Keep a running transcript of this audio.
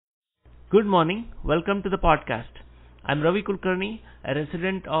Good morning. Welcome to the podcast. I'm Ravi Kulkarni, a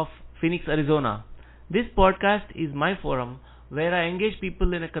resident of Phoenix, Arizona. This podcast is my forum where I engage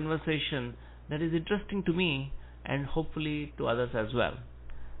people in a conversation that is interesting to me and hopefully to others as well.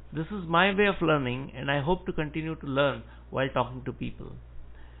 This is my way of learning, and I hope to continue to learn while talking to people.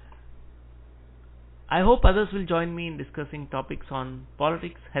 I hope others will join me in discussing topics on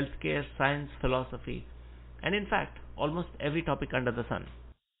politics, healthcare, science, philosophy, and in fact, almost every topic under the sun.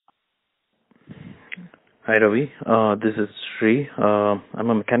 Hi Ravi, this is Sri. I'm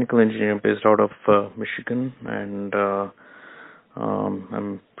a mechanical engineer based out of Michigan, and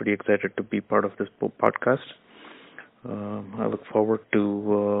I'm pretty excited to be part of this podcast. I look forward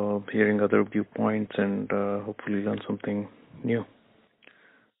to hearing other viewpoints and hopefully learn something new.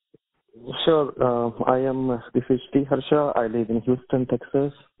 Sure. This is Sri Harsha. I live in Houston,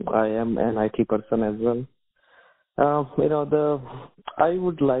 Texas. I am an IT person as well. I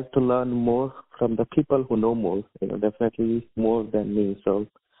would like to learn more from the people who know more, definitely more than me. So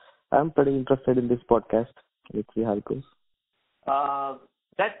I'm pretty interested in this podcast. Let's see how it goes.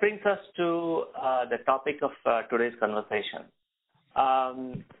 That brings us to the topic of today's conversation.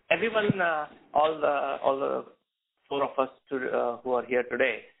 Everyone, all the four of us who are here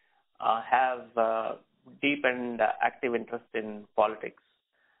today have deep and active interest in politics.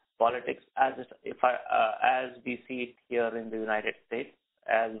 Politics as we see it here in the United States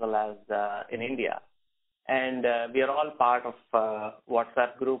as well as in India. And we are all part of a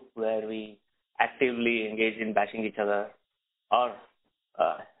WhatsApp group where we actively engage in bashing each other or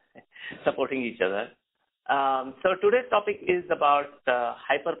supporting each other. So today's topic is about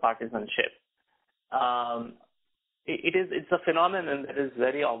hyper-partisanship. It's a phenomenon that is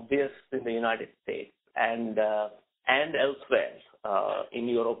very obvious in the United States and elsewhere, in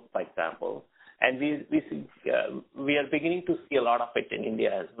Europe, for example. And we are beginning to see a lot of it in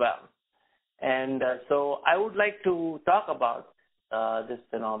India as well. And so I would like to talk about this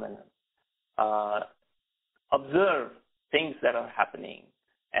phenomenon, observe things that are happening,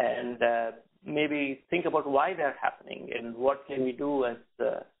 and maybe think about why they're happening and what can we do as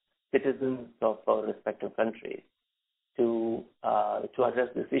citizens of our respective countries to address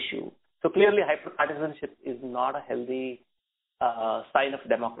this issue. So clearly, hyperpartisanship is not a healthy sign of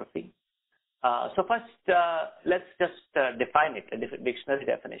democracy. So first, let's just define it, a dictionary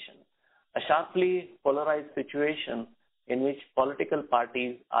definition. A sharply polarized situation in which political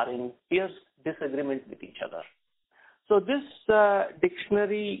parties are in fierce disagreement with each other. So this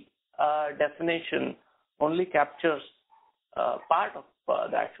dictionary definition only captures part of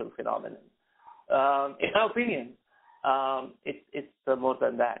the actual phenomenon. In my opinion, it's more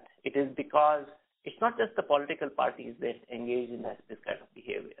than that. It is because it's not just the political parties that engage in this kind of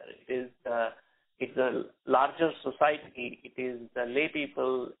behavior. It's the larger society. It is the lay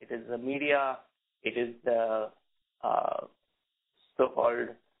people. It is the media. It is the so-called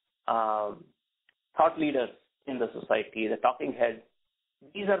thought leaders in the society, the talking heads.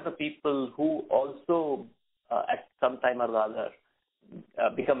 These are the people who also, at some time or other,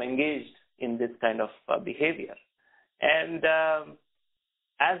 become engaged in this kind of behavior. And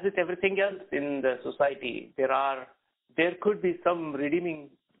as with everything else in the society, there could be some redeeming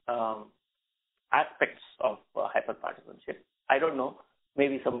aspects of hyperpartisanship. I don't know.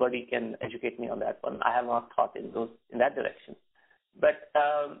 Maybe somebody can educate me on that one. I have not thought in that direction. But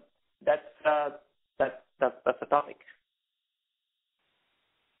that's the topic.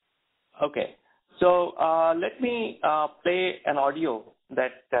 Okay. So let me play an audio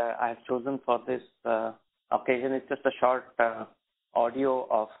that I have chosen for this occasion. It's just a short audio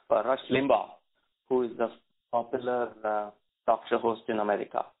of Rush Limbaugh, who is the popular talk show host in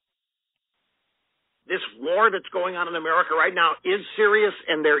America. This war that's going on in America right now is serious,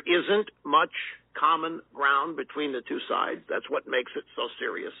 and there isn't much common ground between the two sides. That's what makes it so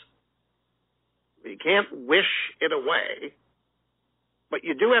serious. You can't wish it away, but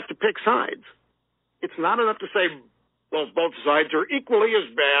you do have to pick sides. It's not enough to say, well, both sides are equally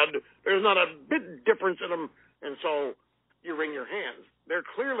as bad. There's not a bit difference in them, and so you wring your hands. There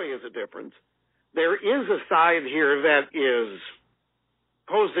clearly is a difference. There is a side here that is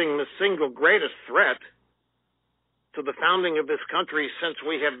posing the single greatest threat to the founding of this country since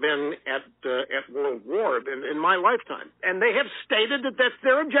we have been at World War in my lifetime. And they have stated that that's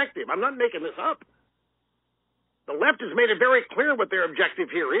their objective. I'm not making this up. The left has made it very clear what their objective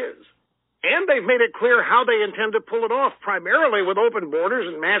here is. And they've made it clear how they intend to pull it off, primarily with open borders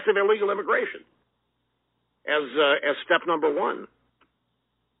and massive illegal immigration as step number one.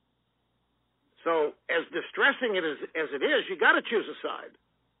 So as distressing as it is, you got to choose a side.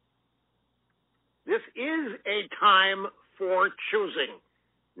 This is a time for choosing.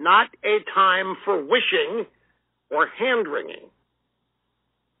 not a time for wishing or hand-wringing.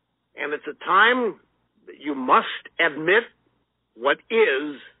 And it's a time that you must admit what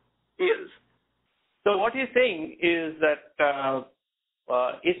is. So what you're saying is that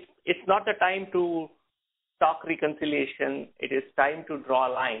it's not the time to talk reconciliation. It is time to draw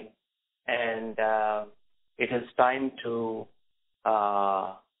a line, and it is time to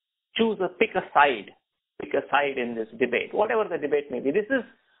pick a side in this debate, whatever the debate may be. This is,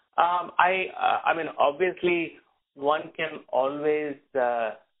 I mean, obviously, one can always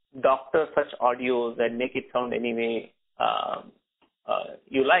doctor such audios and make it sound any way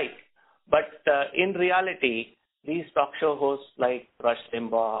you like. But in reality, these talk show hosts like Rush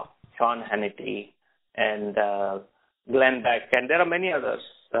Limbaugh, Sean Hannity, and Glenn Beck, and there are many others,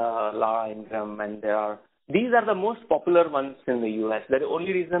 Laura Ingraham, and these are the most popular ones in the U.S. The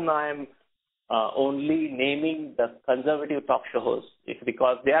only reason I'm only naming the conservative talk show hosts is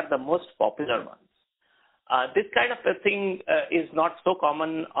because they are the most popular ones. This kind of a thing is not so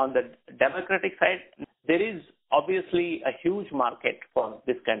common on the Democratic side. There is obviously a huge market for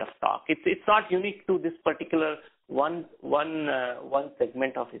this kind of talk. It's not unique to this particular one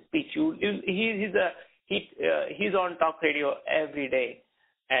segment of his speech. He's on talk radio every day,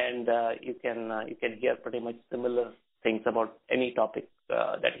 and you can hear pretty much similar things about any topic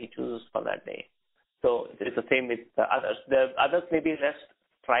that he chooses for that day. So it's the same with the others. The others may be less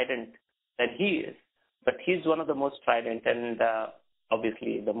strident than he is, but he's one of the most strident and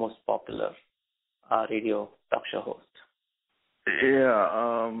obviously the most popular radio talk show host.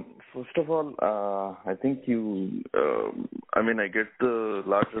 Yeah. First of all, I think I get the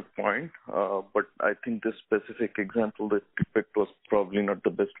larger point, but I think the specific example that you picked was probably not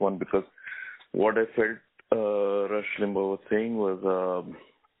the best one, because what I felt Rush Limbaugh was saying was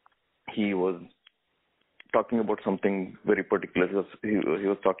he was talking about something very particular. He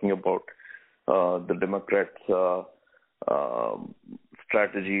was talking about the Democrats'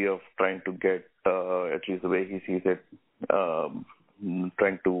 strategy of trying to get, at least the way he sees it,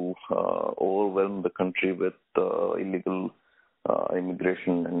 trying to overwhelm the country with illegal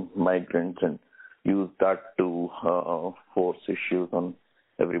immigration and migrants and use that to force issues on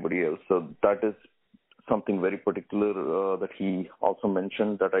everybody else. So that is something very particular that he also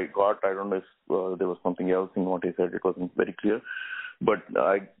mentioned that I got. I don't know if there was something else in what he said. It wasn't very clear. But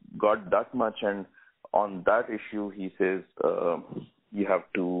I got that much. And on that issue, he says you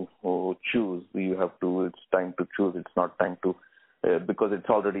have to choose. It's time to choose. It's not time to, because it's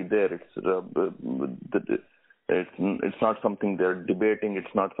already there. It's not something they're debating.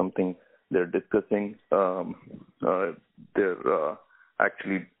 It's not something they're discussing. They're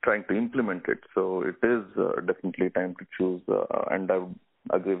actually trying to implement it. So it is definitely time to choose, and I would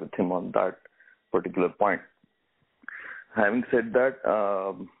agree with him on that particular point. Having said that,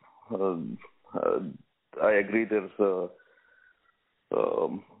 I agree there's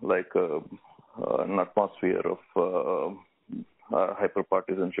an atmosphere of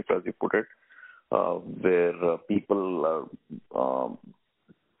hyper-partisanship, as you put it, where people are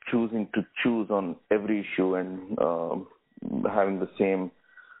choosing to choose on every issue and having the same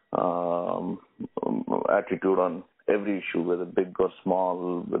attitude on every issue, whether big or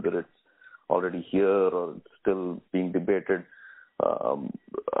small, whether it's already here or it's still being debated.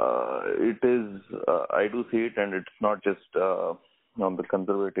 It is, I do see it, and it's not just on the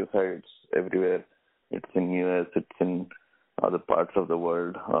conservative side, it's everywhere. It's in US, it's in other parts of the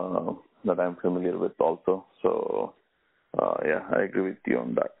world that I'm familiar with also. So, yeah, I agree with you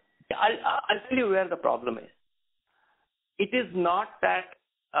on that. I'll tell you where the problem is. It is not that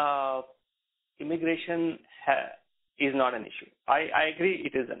immigration is not an issue. I agree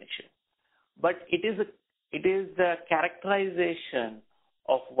it is an issue. But it is the characterization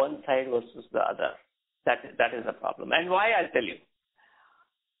of one side versus the other. That is the problem. And why, I'll tell you.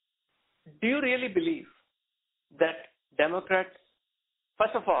 Do you really believe that Democrats,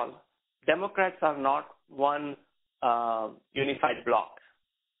 first of all, Democrats are not one unified bloc,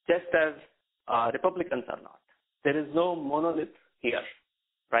 just as Republicans are not. There is no monolith here,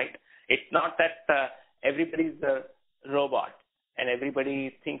 right? It's not that everybody's a robot and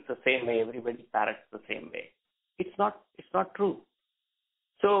everybody thinks the same way, everybody parrots the same way. It's not true.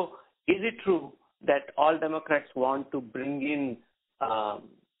 So is it true that all Democrats want to bring in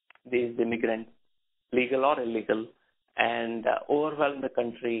these immigrants, legal or illegal, and overwhelm the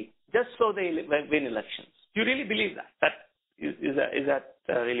country just so they win elections? Do you really believe that? Is that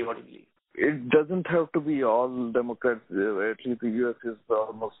really what you believe? It doesn't have to be all Democrats. At least the U.S. is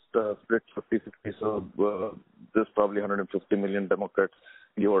almost split 50-50, so there's probably 150 million Democrats,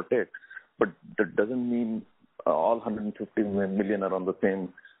 give or take. But that doesn't mean all 150 million are on the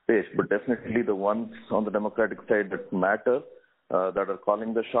same page, but definitely the ones on the Democratic side that matter, that are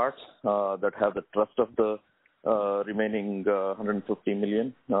calling the shots, that have the trust of the remaining 150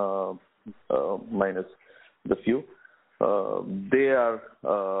 million, minus the few, they are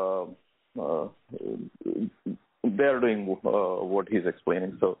doing what he's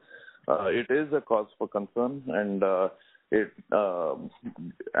explaining. So it is a cause for concern, and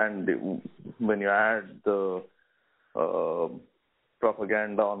when you add the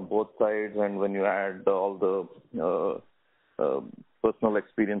propaganda on both sides, and when you add all the personal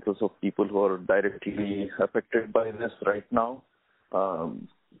experiences of people who are directly affected by this right now,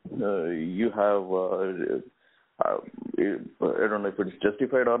 you have I don't know if it's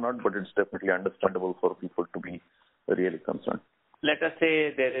justified or not, but it's definitely understandable for people to be really concerned. Let us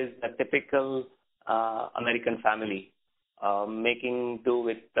say there is a typical American family making do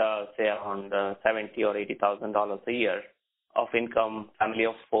with say around $70,000 or $80,000 a year of income, family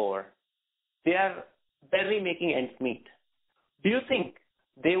of 4. They are barely making ends meet. Do you think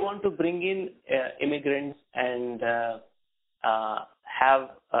they want to bring in immigrants and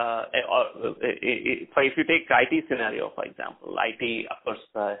have, if you take IT scenario, for example, IT, of course,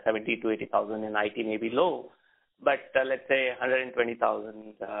 70 to 80,000 in IT may be low, but let's say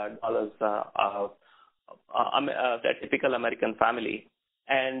 $120,000 a typical American family.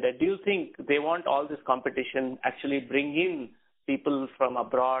 And do you think they want all this competition actually bring in people from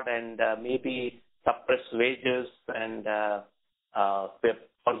abroad and maybe suppress wages and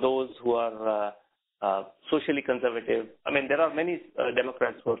for those who are socially conservative? I mean, there are many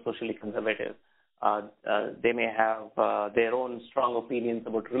Democrats who are socially conservative. They may have their own strong opinions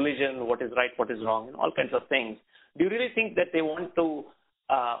about religion, what is right, what is wrong, and all kinds of things. Do you really think that they want to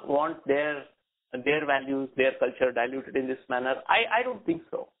want their values, their culture diluted in this manner? I don't think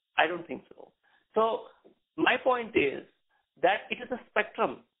so. I don't think so. So my point is that it is a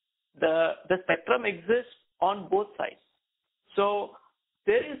spectrum. The spectrum exists on both sides. So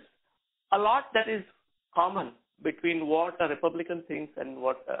there is a lot that is common between what a Republican thinks and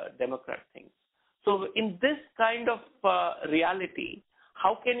what a Democrat thinks. So in this kind of reality,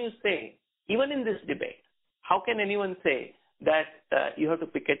 how can you say, even in this debate, how can anyone say that you have to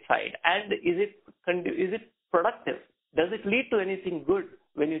pick a side? And is it productive? Does it lead to anything good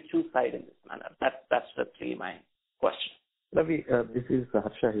when you choose side in this manner? That's really my question. Ravi, this is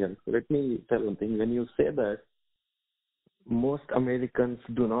Harsha here. Let me tell one thing. When you say that most Americans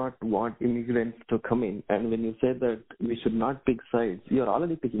do not want immigrants to come in, and when you say that we should not pick sides, you're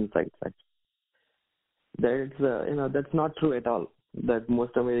already picking sides. That's not true at all. That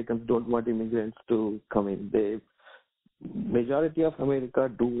most Americans don't want immigrants to come in. Majority of America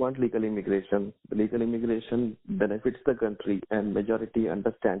do want legal immigration. The legal immigration benefits the country, and majority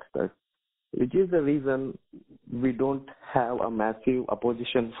understands that, which is the reason we don't have a massive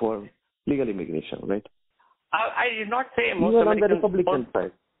opposition for legal immigration, right? I did not say most Even Americans on the Republican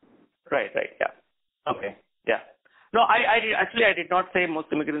side. Right, yeah. Okay, yeah. No, I did not say most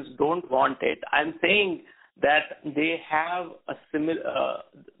immigrants don't want it. I'm saying that they have a similar,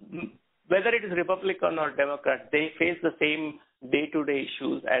 whether it is Republican or Democrat, they face the same day-to-day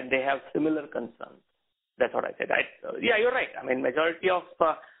issues and they have similar concerns. That's what I said. Yeah, you're right. I mean, majority of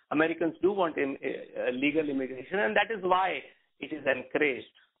Americans do want legal immigration, and that is why it is encouraged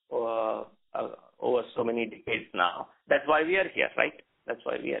over so many decades now. That's why we are here, right? That's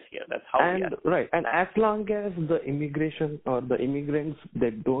why we are here. That's how we are. Right. And as long as the immigration or the immigrants, they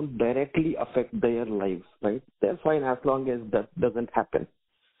don't directly affect their lives, right? They're fine as long as that doesn't happen.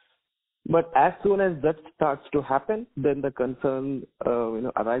 But as soon as that starts to happen, then the concern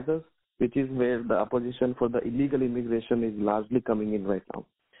arises, which is where the opposition for the illegal immigration is largely coming in right now.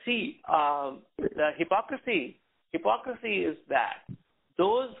 See, the hypocrisy is that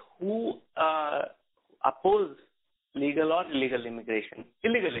those who oppose legal or illegal immigration,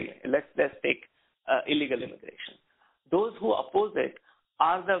 let's take illegal immigration. Those who oppose it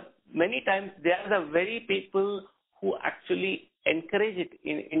are many times they are the very people who actually encourage it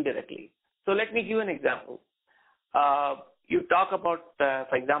indirectly. So let me give you an example. You talk about,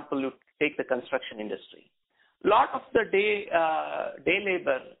 for example, you take the construction industry. A lot of the day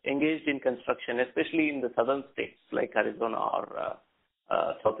labor engaged in construction, especially in the southern states like Arizona or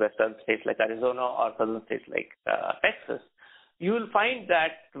southwestern states like Arizona or southern states like Texas, you will find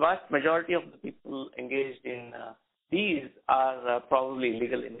that vast majority of the people engaged in these are probably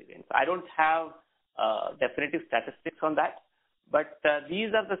illegal immigrants. I don't have definitive statistics on that, but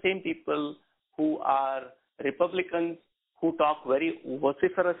these are the same people who are Republicans who talk very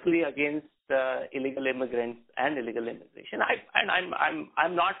vociferously against illegal immigrants and illegal immigration.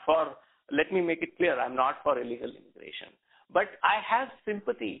 I'm not for let me make it clear, I'm not for illegal immigration. But I have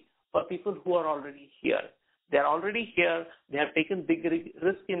sympathy for people who are already here. They're already here. They have taken big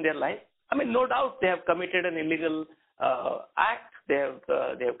risk in their life. I mean, no doubt they have committed an illegal act. They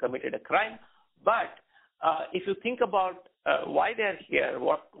have committed a crime. But if you think about why they're here,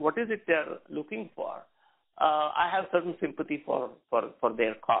 what is it they're looking for, I have certain sympathy for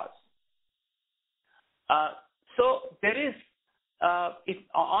their cause. So there is, if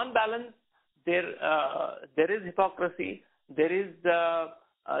on balance, there is hypocrisy. There is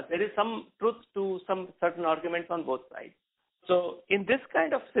some truth to some certain arguments on both sides. So in this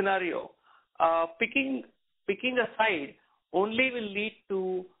kind of scenario, picking a side only will lead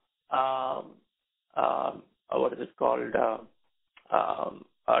to what is it called?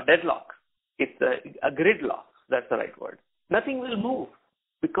 A deadlock. It's a gridlock. That's the right word. Nothing will move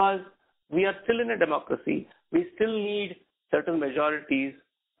because we are still in a democracy. We still need certain majorities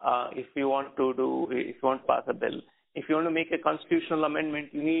if you want to pass a bill. If you want to make a constitutional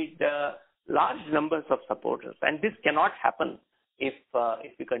amendment, you need large numbers of supporters, and this cannot happen if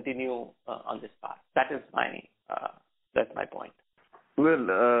we continue on this path. That's my point.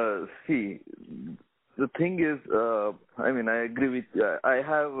 Well, see, the thing is, I mean, I agree with you. I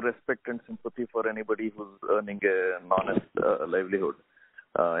have respect and sympathy for anybody who's earning an honest livelihood.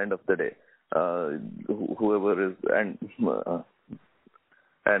 End of the day, whoever is, and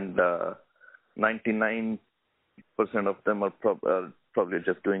 99% of them are probably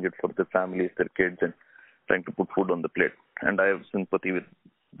just doing it for their families, their kids, and trying to put food on the plate. And I have sympathy with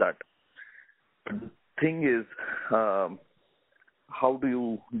that. But the thing is, how do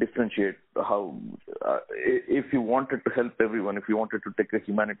you differentiate? How, if you wanted to help everyone, if you wanted to take a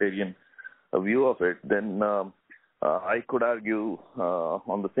humanitarian view of it, then I could argue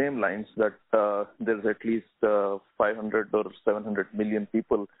on the same lines that there's at least 500 or 700 million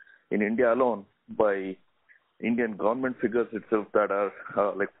people in India alone, by Indian government figures itself, that are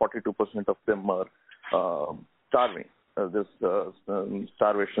like 42% of them are starving. There's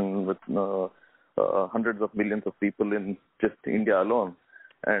starvation with hundreds of millions of people in just India alone.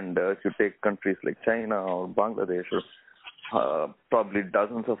 And if you take countries like China or Bangladesh or probably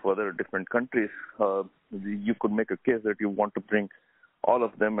dozens of other different countries, you could make a case that you want to bring all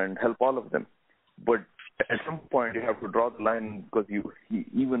of them and help all of them. But at some point you have to draw the line, because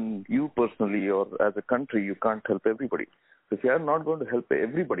even you personally or as a country, you can't help everybody. So if you are not going to help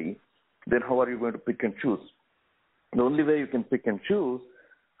everybody, then how are you going to pick and choose? The only way you can pick and choose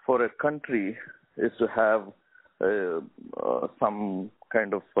for a country is to have some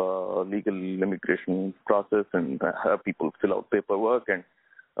kind of legal immigration process and have people fill out paperwork and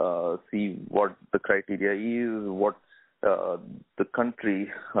see what the criteria is, what the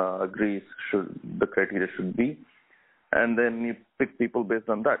country agrees the criteria should be, and then you pick people based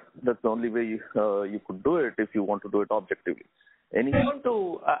on that. That's the only way you could do it if you want to do it objectively. I'm going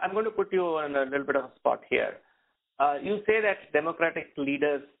to put you on a little bit of a spot here. You say that democratic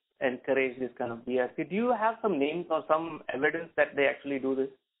leaders encourage this kind of BRC. Do you have some names or some evidence that they actually do this,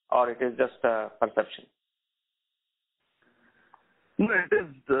 or it is just a perception? No, it is.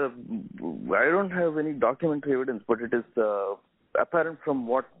 I don't have any documentary evidence, but it is apparent from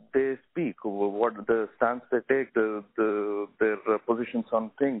what they speak, what the stance they take, their positions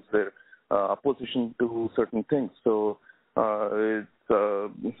on things, their opposition to certain things. So it's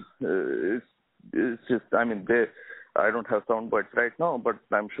just. I mean, I don't have sound bites right now, but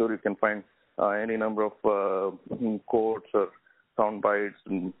I'm sure you can find any number of quotes or sound bites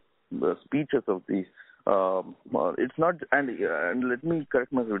and speeches of these. It's not, and let me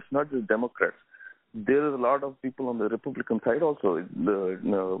correct myself, it's not just Democrats. There is a lot of people on the Republican side also,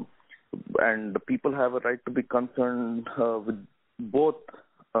 and the people have a right to be concerned with both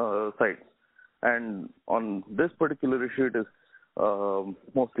sides. And on this particular issue, it is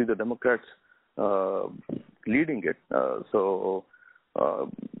mostly the Democrats leading it. So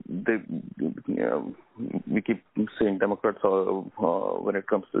we keep saying Democrats when it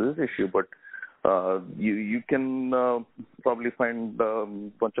comes to this issue, but you can probably find a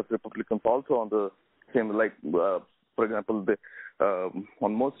bunch of Republicans also on the same, like, for example,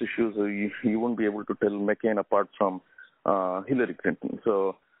 on most issues, you won't be able to tell McCain apart from Hillary Clinton.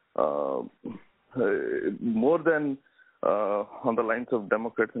 So more than on the lines of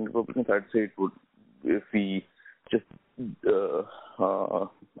Democrats and Republicans, I'd say it would, if we just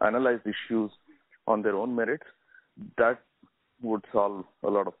analyze issues on their own merits, that would solve a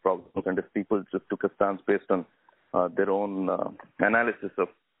lot of problems. And if people just took a stance based on their own analysis of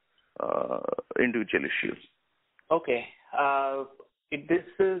individual issues. Okay. I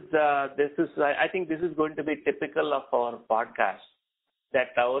think this is going to be typical of our podcast.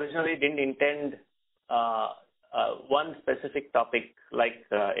 that originally didn't intend one specific topic like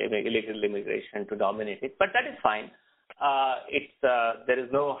illegal immigration to dominate it, but that is fine. There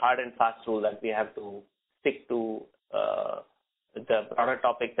is no hard and fast rule that we have to stick to the broader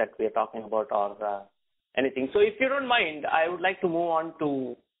topic that we are talking about or anything. So if you don't mind, I would like to move on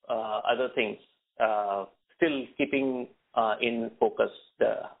to other things, still keeping in focus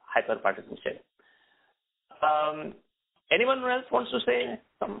the hyper-partisanship. Anyone else wants to say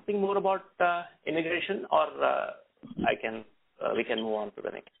something more about immigration, or we can move on to the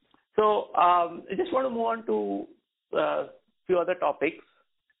next? So I just want to move on to a few other topics.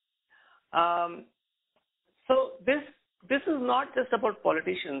 So this is not just about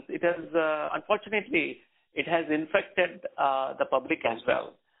politicians. It has, unfortunately, it has infected the public as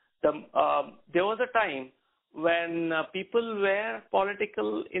well. There was a time when people were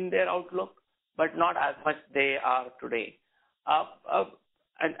political in their outlook, but not as much they are today.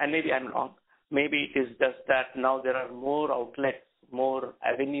 And maybe I'm wrong. Maybe it is just that now there are more outlets, more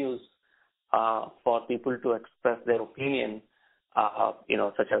avenues for people to express their opinion,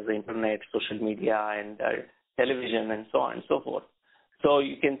 such as the internet, social media, and television, and so on and so forth. So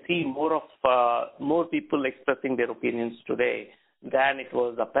you can see more people expressing their opinions today than it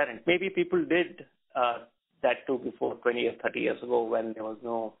was apparent. Maybe people did that too before 20 or 30 years ago, when there was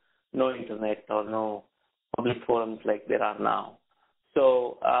no internet or no public forums like there are now.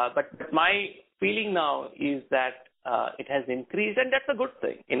 So, but my feeling now is that it has increased, and that's a good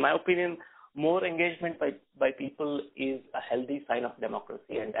thing. In my opinion, more engagement by people is a healthy sign of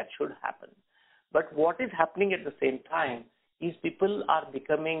democracy, and that should happen. But what is happening at the same time is people are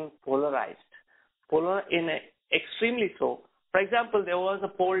becoming polarized, extremely so. For example, there was a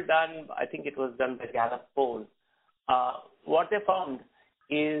poll done, I think it was done by Gallup poll. What they found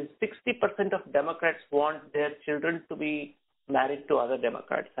is 60% of Democrats want their children to be married to other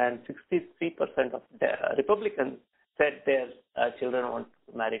Democrats, and 63% of Republicans said their children want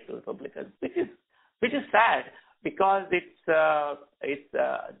to marry to Republicans, which is sad, because there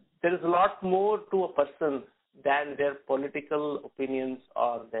is a lot more to a person than their political opinions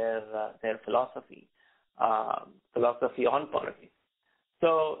or their philosophy on politics.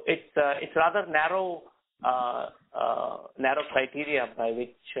 So it's rather narrow criteria by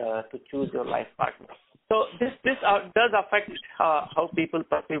which to choose your life partner. So this does affect how people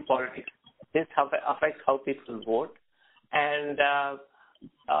perceive politics. This affects how people vote, and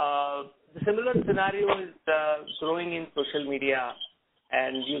the similar scenario is growing in social media,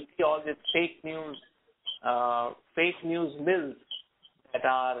 and you see all this fake news mills that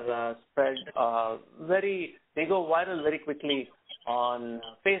are spread they go viral very quickly on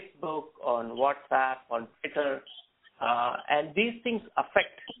Facebook, on WhatsApp, on Twitter, and these things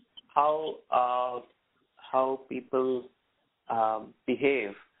affect how people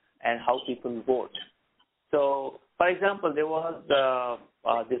behave and how people vote. So, for example, there was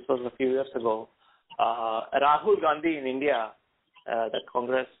this was a few years ago. Rahul Gandhi in India, the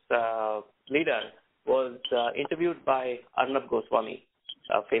Congress leader, was interviewed by Arnab Goswami,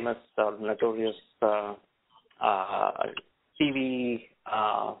 a famous notorious TV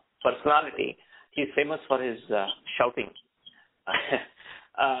personality. He's famous for his shouting.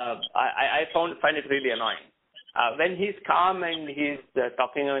 I find it really annoying. When he's calm and he's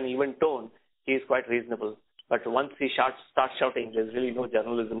talking in an even tone, he's quite reasonable. But once he starts shouting, there's really no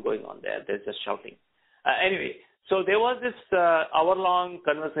journalism going on there. There's just shouting. Anyway, so there was this hour-long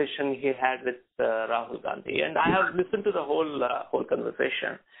conversation he had with Rahul Gandhi, and I have listened to the whole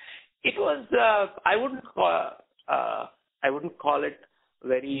conversation. It was I wouldn't call it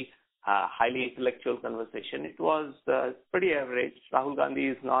very highly intellectual conversation. It was pretty average. Rahul Gandhi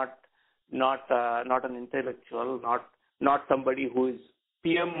is not an intellectual, not somebody who is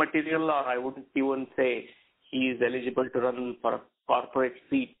PM material, or I wouldn't even say he is eligible to run for a corporate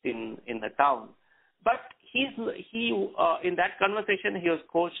seat in the town. But he in that conversation he was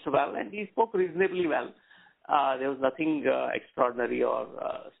coached well, and he spoke reasonably well. There was nothing extraordinary or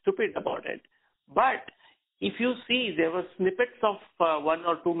stupid about it. But if you see, there were snippets of 1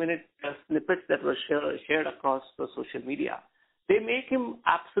 or 2 minute snippets that were shared across the social media. They make him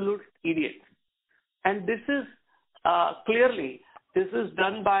absolute idiot. And this is clearly, this is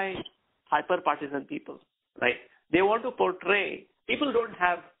done by hyper-partisan people, right? They want to portray,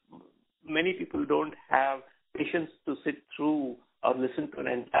 many people don't have patience to sit through or listen to an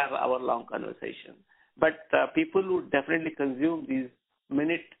entire hour-long conversation. But people would definitely consume these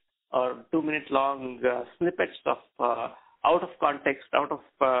minute or 2 minute long snippets of out of context, or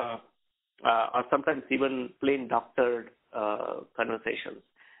sometimes even plain doctored conversations.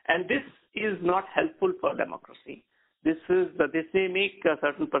 And this is not helpful for democracy. this may make a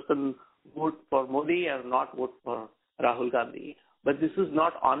certain person vote for Modi or not vote for Rahul Gandhi, but this is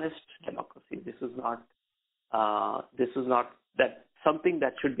not honest democracy. This is not that something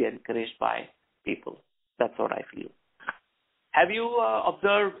that should be encouraged by people. That's what I feel. Have you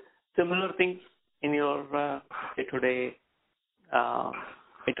observed similar things in your day-to-day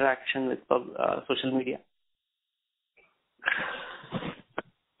interaction with social media?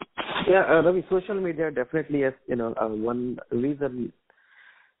 Yeah, Ravi, social media definitely has, one reason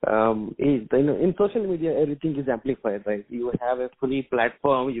is, in social media, everything is amplified, right? You have a free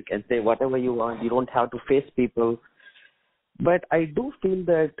platform. You can say whatever you want. You don't have to face people. But I do feel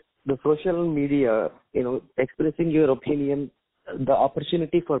that the social media, expressing your opinion, the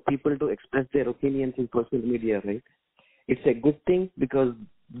opportunity for people to express their opinions in social media, right? It's a good thing because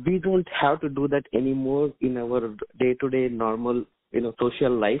we don't have to do that anymore in our day-to-day normal,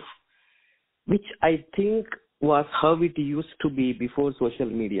 social life, which I think was how it used to be before social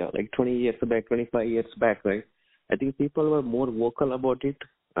media, like 20 years back, 25 years back, right? I think people were more vocal about it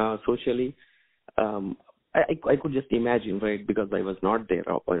socially. I could just imagine, right, because I was not there,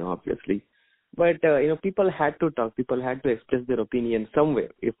 obviously. But, people had to talk. People had to express their opinion somewhere,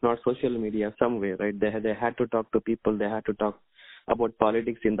 if not social media, somewhere, right? They had to talk to people. They had to talk about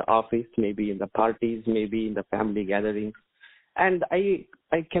politics in the office, maybe in the parties, maybe in the family gatherings. And I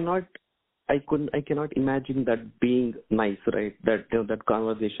cannot imagine that being nice, right? That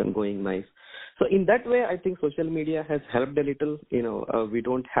conversation going nice. So in that way, I think social media has helped a little. We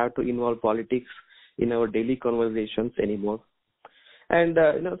don't have to involve politics in our daily conversations anymore. And,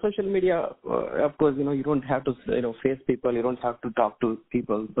 social media, of course, you don't have to, face people. You don't have to talk to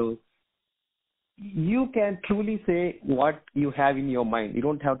people. So you can truly say what you have in your mind. You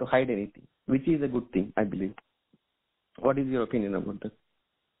don't have to hide anything, which is a good thing, I believe. What is your opinion about that?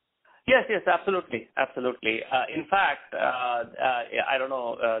 Yes, absolutely. In fact, I don't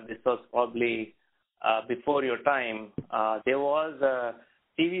know, this was probably before your time. There was a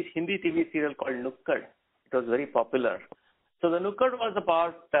Hindi TV serial called Nukkad. It was very popular. So the Nukkad was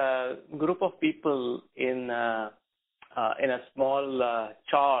about a group of people in a small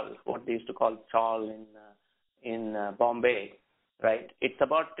chawl, what they used to call chawl in Bombay, right? It's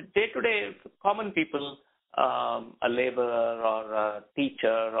about day-to-day common people, a laborer or a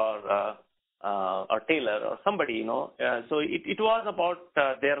teacher or tailor or somebody, So it was about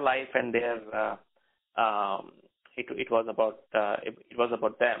their life and their it was about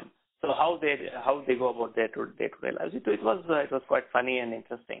them. So how they go about their day-to-day lives. It was quite funny and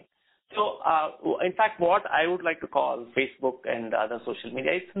interesting. So in fact, what I would like to call Facebook and other social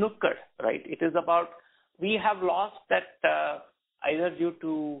media, it's Nukkad, right? It is about, we have lost that either due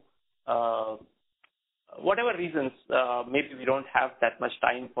to whatever reasons, maybe we don't have that much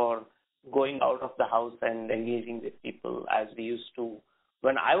time for going out of the house and engaging with people as we used to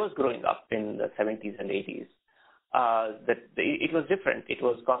when I was growing up in the 70s and 80s. It was different. It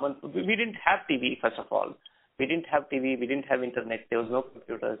was common. We didn't have TV, first of all. We didn't have TV. We didn't have internet. There was no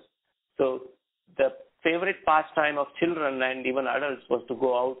computers. So the favorite pastime of children and even adults was to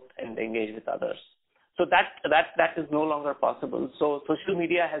go out and engage with others. So that is no longer possible. So social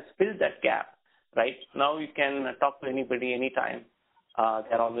media has filled that gap, right? Now you can talk to anybody anytime.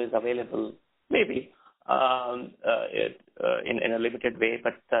 They're always available, maybe in a limited way,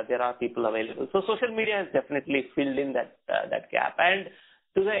 but there are people available. So social media has definitely filled in that gap. And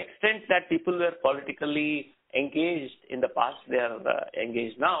to the extent that people were politically engaged in the past, they are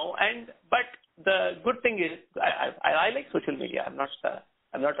engaged now. But the good thing is, I like social media. I'm not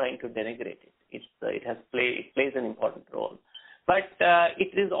trying to denigrate it. It plays an important role. But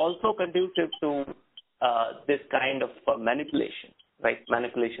it is also conducive to this kind of manipulation, right?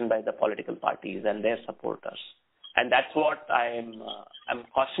 Manipulation by the political parties and their supporters, and that's what I'm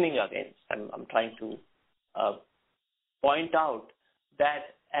cautioning against. I'm trying to point out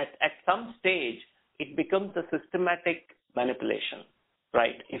that at some stage it becomes a systematic manipulation,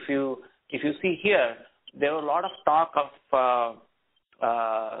 right? If you see here, there were a lot of talk of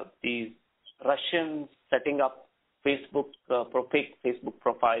these Russians setting up Facebook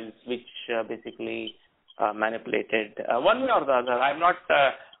profiles, which basically manipulated one way or the other. I'm not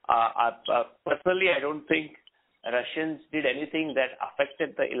personally. I don't think Russians did anything that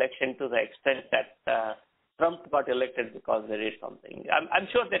affected the election to the extent that Trump got elected because they did something. I'm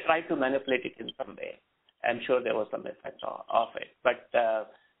sure they tried to manipulate it in some way. I'm sure there was some effect of it. But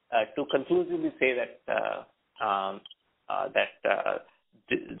to conclusively say that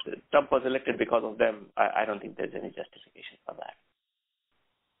Trump was elected because of them, I don't think there's any justification for that.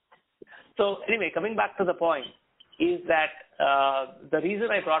 So anyway, coming back to the point is that the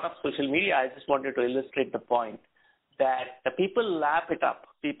reason I brought up social media, I just wanted to illustrate the point that the people lap it up.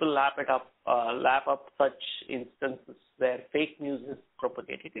 People lap up such instances where fake news is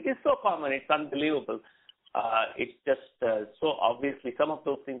propagated. It is so common. It's unbelievable. It's just so obviously, some of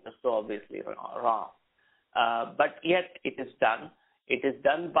those things are so obviously wrong. But yet it is done. It is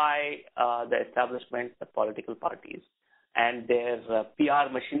done by the establishment, the political parties, and their PR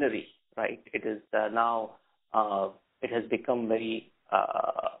machinery, right? It is now, it has become very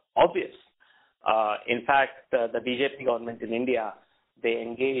obvious. In fact, the BJP government in India, they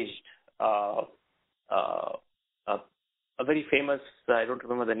engaged a very famous, I don't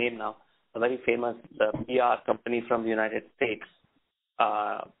remember the name now, a very famous PR company from the United States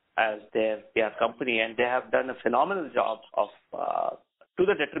as their PR company, and they have done a phenomenal job of, to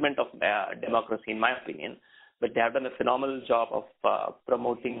the detriment of democracy, in my opinion, but they have done a phenomenal job of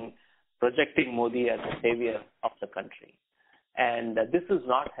projecting Modi as a savior of the country. And this is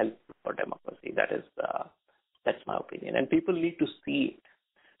not helpful for democracy. That's my opinion. And people need to see it.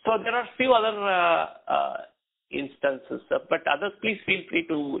 So there are a few other instances, but others, please feel free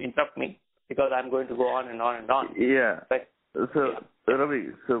to interrupt me because I'm going to go on and on and on. Yeah. But,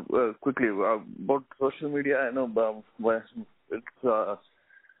 Ravi, quickly, about social media, I know it's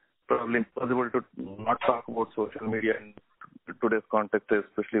probably impossible to not talk about social media in today's context,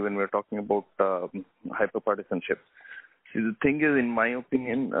 especially when we're talking about hyper-partisanship. See, the thing is, in my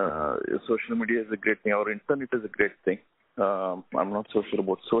opinion, social media is a great thing. Our internet is a great thing. I'm not so sure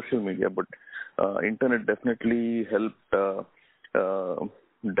about social media, but internet definitely helped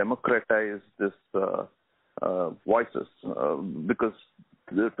democratize this voices because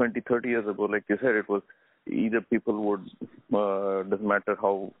 20, 30 years ago, like you said, it was either people would, doesn't matter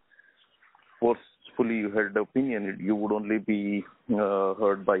how forcefully you had the opinion, you would only be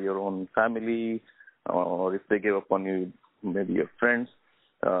heard by your own family, or if they gave up on you, maybe your friends,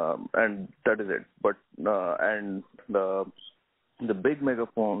 and that is it. But and the big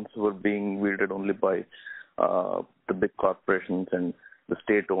megaphones were being wielded only by the big corporations and the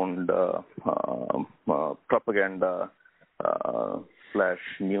state-owned propaganda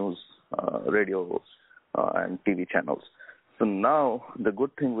 / news, radio, and TV channels. So now the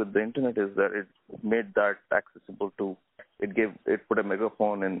good thing with the internet is that it made that accessible to. It put a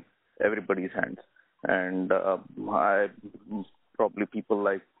megaphone in everybody's hands, and probably people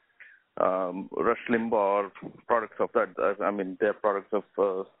like Rush Limbaugh or products of that. I mean, they're products of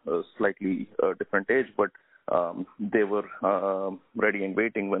a slightly different age, but they were ready and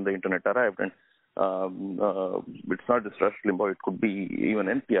waiting when the internet arrived. And it's not just Rush Limbaugh; it could be even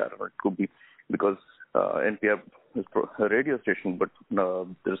NPR, or it could be because NPR is a radio station, but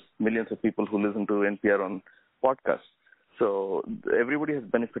there's millions of people who listen to NPR on podcasts. So everybody has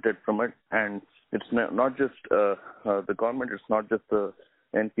benefited from it, and it's not just the government. It's not just the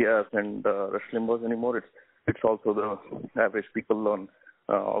NPRs and Rush Limbaughs anymore. It's also the average people on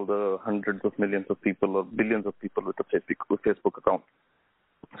all the hundreds of millions of people or billions of people with a Facebook account.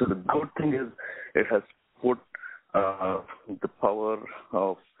 So the good thing is it has put the power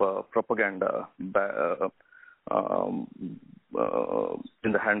of propaganda in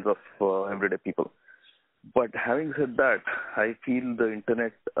the hands of everyday people. But having said that, I feel the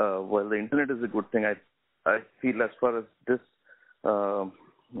internet, while the internet is a good thing, I feel as far as this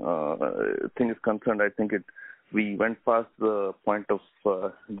thing is concerned, I think we went past the point of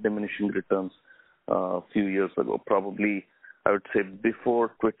diminishing returns a few years ago. Probably, I would say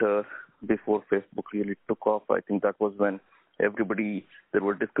before Twitter, before Facebook really took off. I think that was when there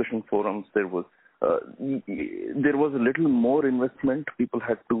were discussion forums, there was a little more investment people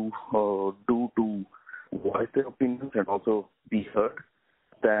had to do to voice their opinions and also be heard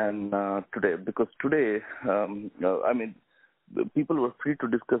than today. Because today, I mean, people were free to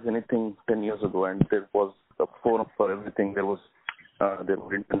discuss anything 10 years ago, and there was a forum for everything. There were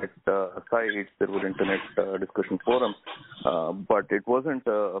internet sites, there were internet discussion forums, but it wasn't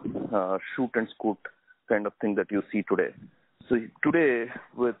a shoot and scoot kind of thing that you see today. So today,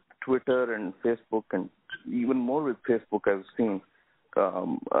 with Twitter and Facebook, and even more with Facebook, I've seen,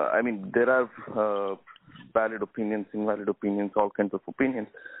 I mean, there are valid opinions, invalid opinions, all kinds of opinions,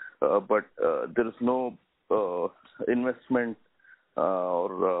 but there is no investment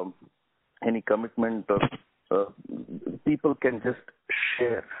or any commitment. People can just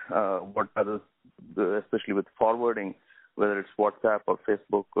share what others, especially with forwarding, whether it's WhatsApp or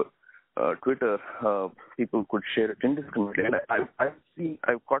Facebook or Twitter, people could share it indiscriminately. And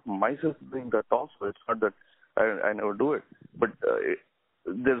I've caught myself doing that also. It's not that I never do it, but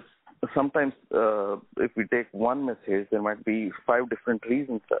there's sometimes if we take one message, there might be 5 different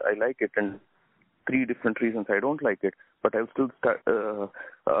reasons I like it and 3 different reasons I don't like it, but I'll still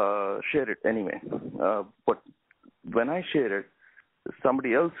share it anyway. But when I share it,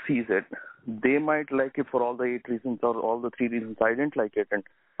 somebody else sees it, they might like it for all the 8 reasons or all the 3 reasons I didn't like it, and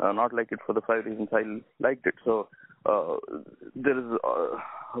not like it for the 5 reasons I liked it. So there is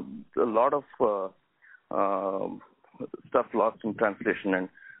a lot of stuff lost in translation, and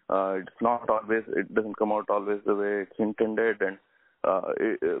it's not always, it doesn't come out always the way it's intended, and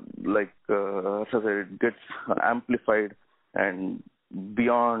it gets amplified and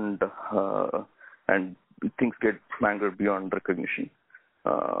beyond, and things get mangled beyond recognition.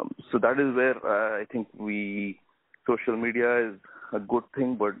 So that is where I think social media is a good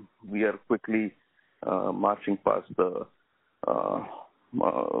thing, but we are quickly marching past the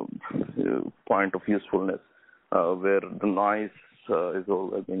point of usefulness, where the noise is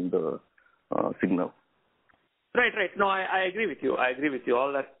overwhelming the signal. Right. No, I agree with you.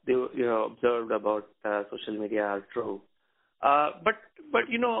 All that you observed about social media are true. But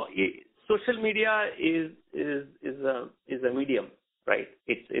social media is a medium, right?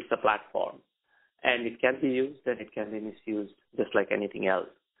 It's a platform, and it can be used and it can be misused, just like anything else.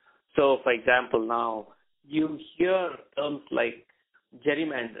 So, for example, now you hear terms like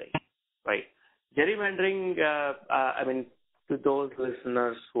gerrymandering, right? Gerrymandering. To those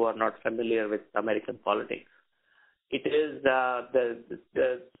listeners who are not familiar with American politics, it is I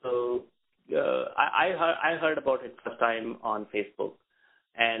heard about it first time on Facebook,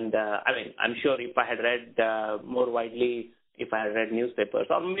 and I'm sure if I had read more widely, if I had read newspapers,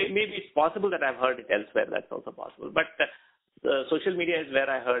 or maybe it's possible that I've heard it elsewhere. That's also possible. But social media is where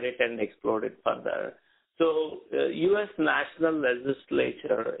I heard it and explored it further. So U.S. national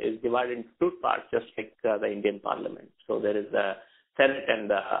legislature is divided into 2 parts, just like the Indian Parliament. So there is the Senate and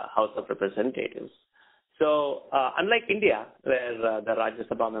the House of Representatives. So unlike India, where the Rajya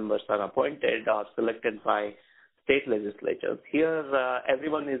Sabha members are appointed or selected by state legislatures, here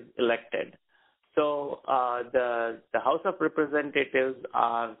everyone is elected. So the House of Representatives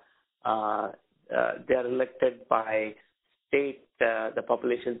are they are elected by state, the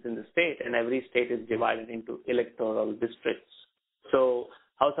populations in the state, and every state is divided into electoral districts. So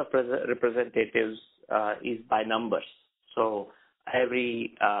House of Representatives is by numbers. So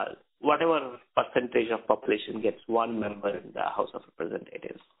every whatever percentage of population gets 1 member in the House of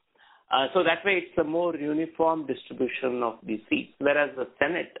Representatives. So that way it's a more uniform distribution of the seats. Whereas the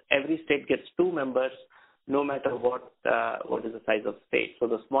Senate, every state gets 2 members, no matter what is the size of state. So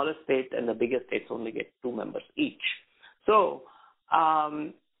the smallest state and the biggest states only get 2 members each. So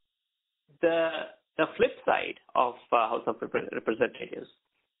the flip side of House of Representatives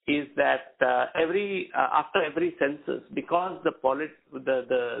is that after every census, because the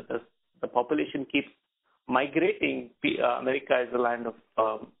population keeps migrating, America is a land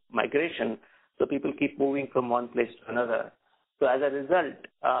of migration, so people keep moving from one place to another. So as a result,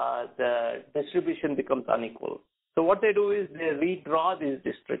 the distribution becomes unequal. So what they do is they redraw these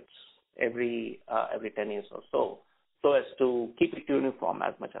districts every 10 years or so as to keep it uniform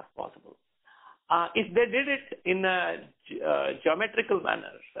as much as possible. If they did it in a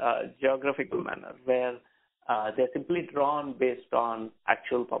geographical manner, where they're simply drawn based on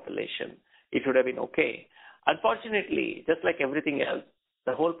actual population, it would have been okay. Unfortunately, just like everything else,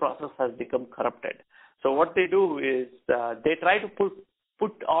 the whole process has become corrupted. So what they do is they try to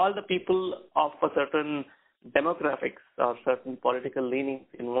put all the people of a certain demographics or certain political leanings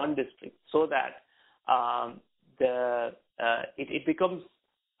in one district, so that it becomes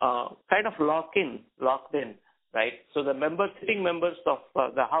kind of locked in, right? So the sitting members of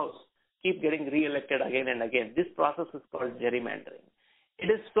the House keep getting re-elected again and again. This process is called gerrymandering. It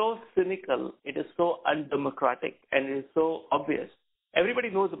is so cynical, it is so undemocratic, and it is so obvious. Everybody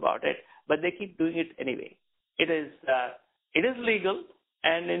knows about it, but they keep doing it anyway. It is legal,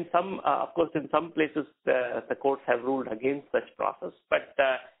 and in some places the courts have ruled against such process, but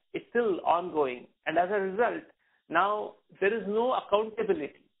it's still ongoing. And as a result, now there is no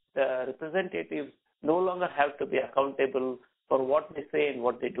accountability. The representatives no longer have to be accountable for what they say and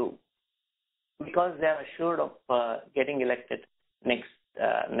what they do, because they are assured of getting elected next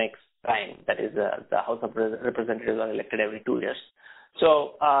time. That is, the House of Representatives are elected every 2 years.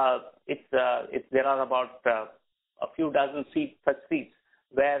 So there are about a few dozen such seats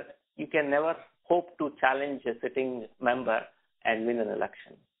where you can never hope to challenge a sitting member and win an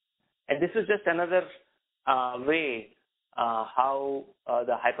election. And this is just another way how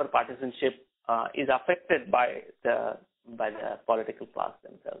the hyper-partisanship is affected by the political class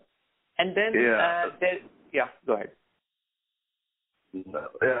themselves. And then go ahead.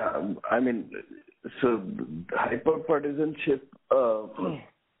 Yeah, I mean, so hyper-partisanship,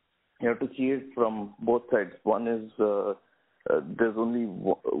 you have to see it from both sides. One is there's only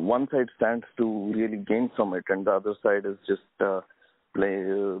one side stands to really gain from it, and the other side is just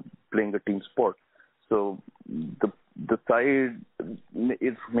playing a team sport. So the side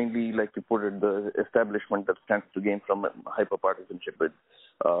is mainly, like you put it, the establishment that stands to gain from hyper-partisanship.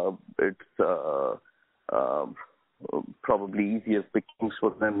 It's probably easier pickings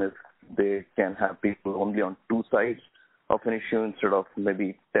for them if they can have people only on two sides of an issue instead of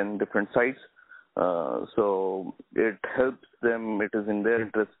maybe 10 different sides. So it helps them. It is in their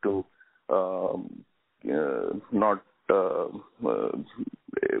interest to not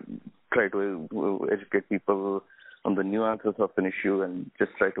try to educate people on the nuances of an issue and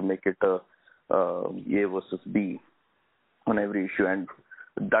just try to make it a A versus B on every issue. And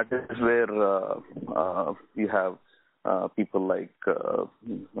that is where you have people like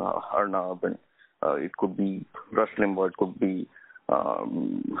Arnab, and it could be Rush Limbaugh, it could be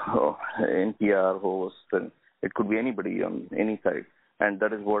NPR host, and it could be anybody on any side. And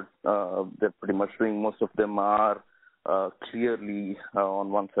that is what they're pretty much doing. Most of them are clearly on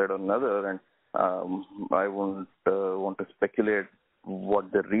one side or another, and I won't want to speculate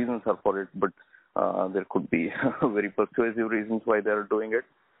what the reasons are for it, but there could be very persuasive reasons why they're doing it.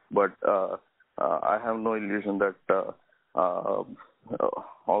 But I have no illusion that all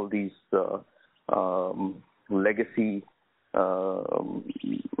these legacy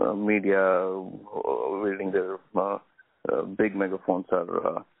media wielding their big megaphones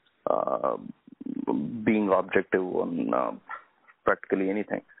are being objective on practically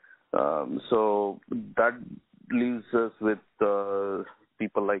anything. So that leaves us with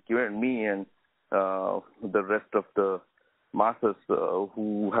people like you and me and the rest of the masses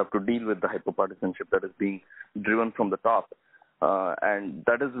who have to deal with the hyperpartisanship that is being driven from the top. And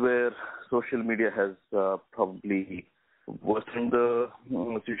that is where social media has probably worsened the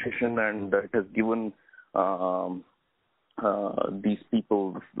situation, and it has given these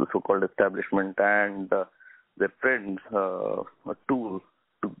people, the so-called establishment and their friends, a tool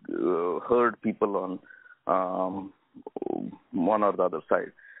to herd people on one or the other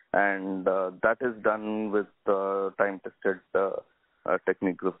side. And that is done with time-tested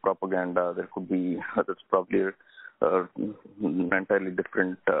techniques of propaganda. There could be, that's probably an entirely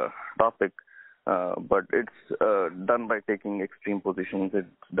different topic, but it's done by taking extreme positions.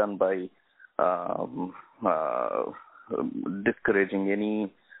 It's done by discouraging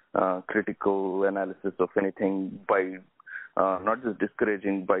any critical analysis of anything, by not just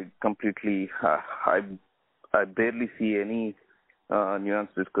discouraging, by completely, I barely see any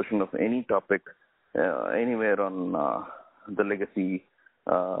nuanced discussion of any topic anywhere on the legacy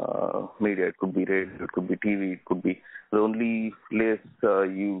media. It could be radio, it could be TV, it could be the only place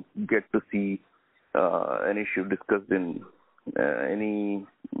you get to see an issue discussed in any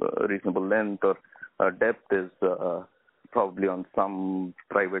reasonable length or depth is probably on some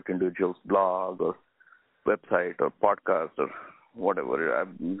private individual's blog or website or podcast or whatever.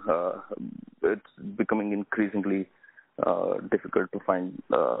 It's becoming increasingly difficult to find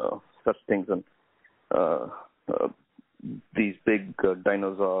such things in these big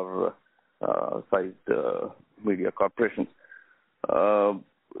dinosaur-sized media corporations. So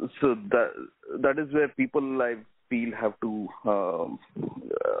that is where people, I feel, have to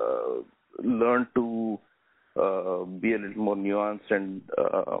learn to be a little more nuanced and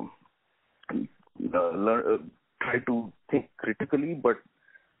try to think critically, but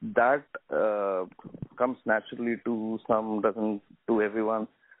that comes naturally to some, doesn't to everyone.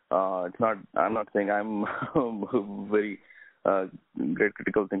 It's not. I'm not saying I'm a very great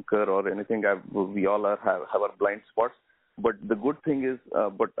critical thinker or anything. We all have our blind spots. But the good thing is,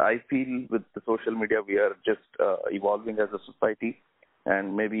 but I feel with the social media, we are just evolving as a society,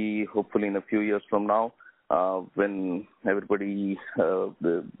 and maybe hopefully in a few years from now, when everybody,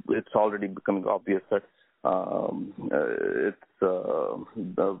 it's already becoming obvious that it's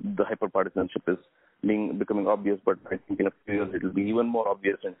the hyperpartisanship is becoming obvious, but I think in a few years it will be even more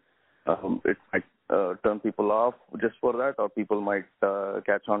obvious, and it might turn people off just for that, or people might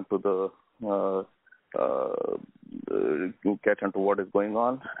catch on to what is going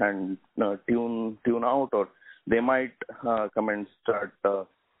on and tune out, or they might come and start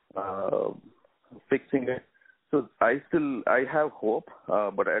fixing it. So I have hope,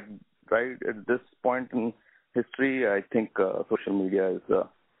 but at this point in history, I think social media is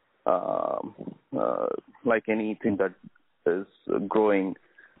like anything that is growing,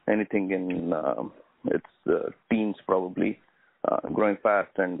 anything in its teens probably, growing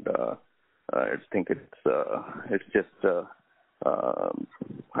fast, and I think it's just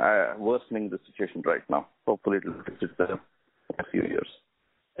worsening the situation right now. Hopefully it will fix it in a few years.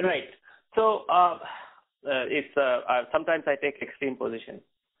 Right. So sometimes I take extreme positions.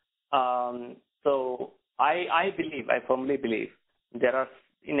 So I firmly believe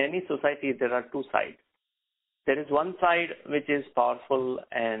in any society there are two sides. There is one side which is powerful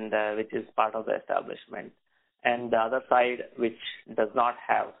and which is part of the establishment, and the other side which does not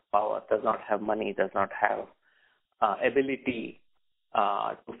have power, does not have money, does not have ability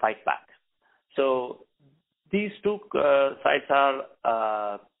to fight back. So these two sides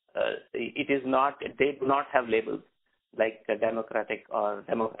are, they do not have labels like Democratic or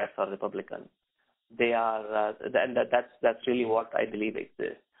Democrats or Republicans. They are, and that's really what I believe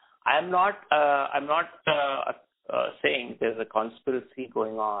exists. I'm not saying there's a conspiracy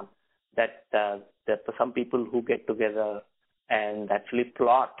going on that some people who get together and actually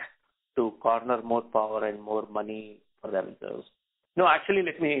plot to corner more power and more money for themselves. No, actually,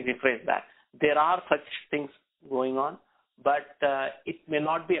 let me rephrase that. There are such things going on, but it may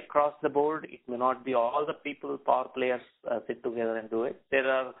not be across the board. It may not be all the people, power players sit together and do it.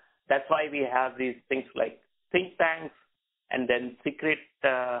 That's why we have these things like think tanks and then secret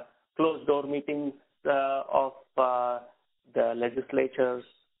closed-door meetings of the legislatures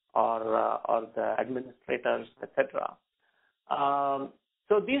or the administrators, etc.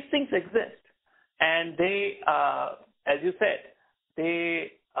 So these things exist, and they, as you said,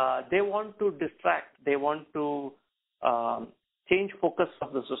 they want to distract. They want to change focus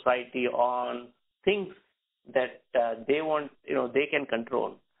of the society on things that they want, they can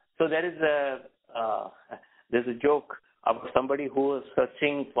control. So there's a joke about somebody who was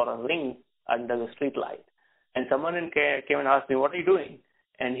searching for a ring under the street light, and someone came and asked me, "What are you doing?"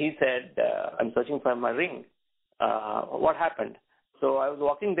 And he said, "I'm searching for my ring. What happened?" So I was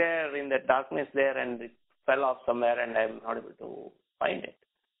walking there in the darkness there, and it fell off somewhere, and I'm not able to find it.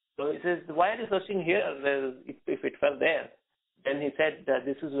 So he says, "Why are you searching here if it fell there?" Then he said,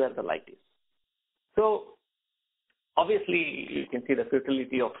 "This is where the light is." So obviously, you can see the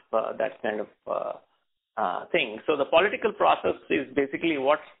futility of that kind of thing. So the political process is basically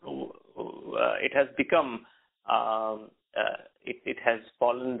what it has become. It has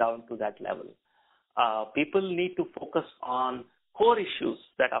fallen down to that level. People need to focus on core issues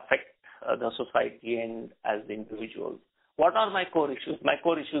that affect the society and as individuals. What are my core issues? My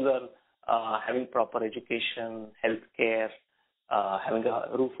core issues are having proper education, health care, having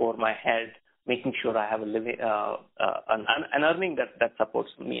a roof over my head, making sure I have a living, an earning that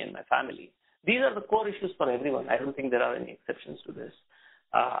supports me and my family. These are the core issues for everyone. I don't think there are any exceptions to this.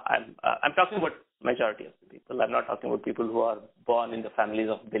 I'm talking about majority of the people. I'm not talking about people who are born in the families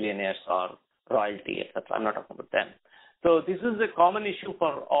of billionaires or royalty, etc. I'm not talking about them. So this is a common issue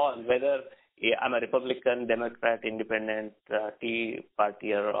for all, whether I'm a Republican, Democrat, Independent, Tea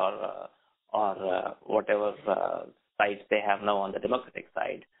Partier, or whatever sides they have now on the Democratic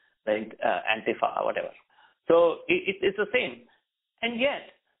side, the Antifa, whatever. So it's the same. And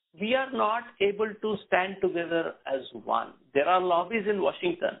yet, we are not able to stand together as one. There are lobbies in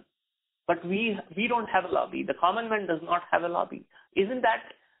Washington, but we don't have a lobby. The common man does not have a lobby. Isn't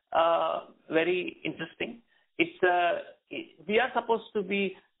that very interesting? We are supposed to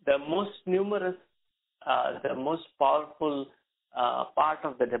be the most numerous, the most powerful part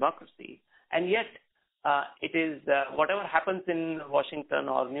of the democracy, and yet it is whatever happens in Washington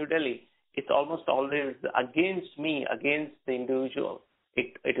or New Delhi, it's almost always against me, against the individual.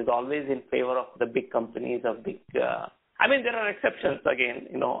 It is always in favor of the big companies, of big. I mean, there are exceptions. Again,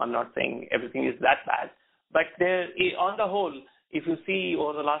 I'm not saying everything is that bad, but on the whole, if you see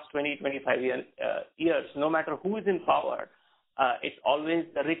over the last 20, 25 years, no matter who is in power, it's always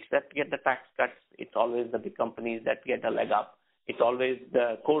the rich that get the tax cuts. It's always the big companies that get a leg up. It's always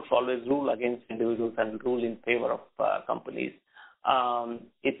the courts always rule against individuals and rule in favor of companies.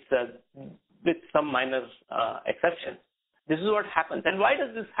 It's with some minor exceptions. This is what happens. And why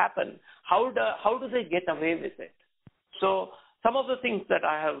does this happen? How do they get away with it? So some of the things that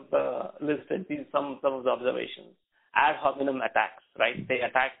I have listed, some of the observations, ad hominem attacks, right? They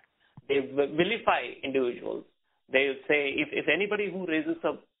vilify individuals. They say if anybody who raises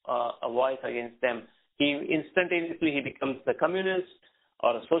a voice against them, he instantaneously becomes the communist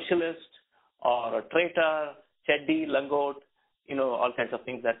or a socialist or a traitor, cheddi, langot, all kinds of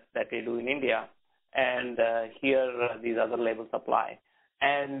things that they do in India. And here these other labels apply.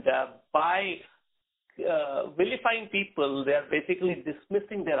 And by vilifying people, they are basically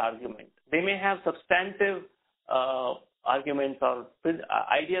dismissing their argument. They may have substantive arguments or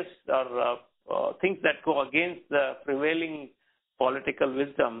ideas or things that go against the prevailing political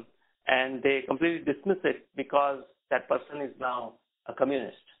wisdom, and they completely dismiss it because that person is now a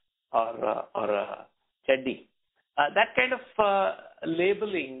communist or a cheddi. that kind of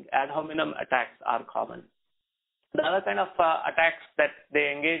labeling ad hominem attacks are common. The other kind of attacks that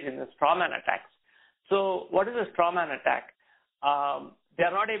they engage in is strawman attacks. So what is a strawman attack? They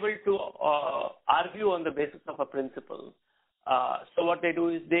are not able to argue on the basis of a principle. So what they do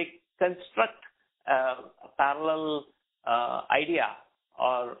is they construct a parallel idea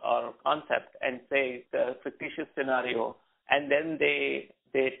or concept and say a fictitious scenario, and then they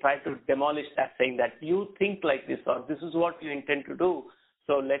try to demolish that, saying that you think like this or this is what you intend to do.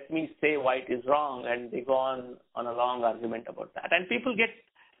 So let me say why it is wrong, and they go on a long argument about that. And people get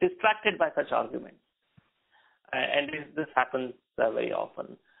distracted by such arguments. And this happens very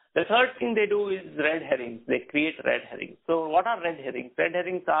often. The third thing they do is red herrings. They create red herrings. So what are red herrings? Red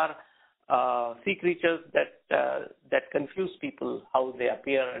herrings are sea creatures that confuse people how they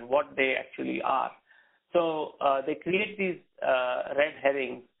appear and what they actually are. So they create these red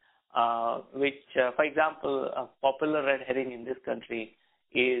herrings, which, for example, a popular red herring in this country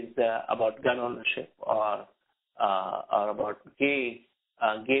is about gun ownership or about gay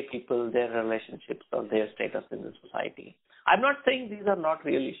people, their relationships or their status in the society. I'm not saying these are not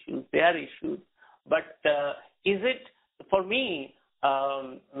real issues. They are issues. But is it, for me,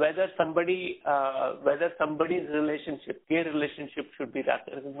 whether somebody's relationship, gay relationship, should be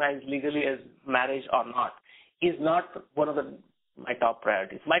recognized legally as marriage or not, is not one of my top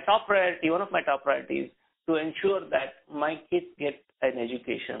priorities. One of my top priorities, to ensure that my kids get an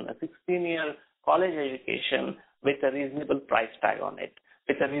education, a 16-year college education with a reasonable price tag on it,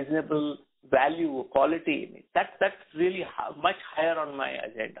 with a reasonable value, quality in it. That's really much higher on my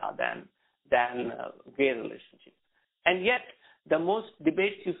agenda than gay relationships. And yet, the most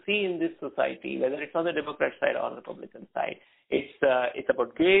debates you see in this society, whether it's on the Democrat side or Republican side, it's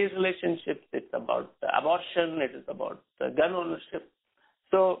about gay relationships, it's about abortion, it is about gun ownership.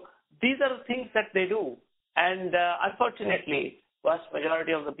 So these are the things that they do. And unfortunately, vast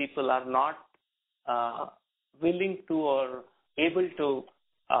majority of the people are not willing to or able to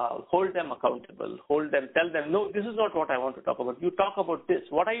hold them accountable, tell them, no, this is not what I want to talk about. You talk about this.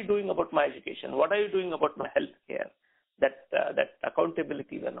 What are you doing about my education? What are you doing about my health care? That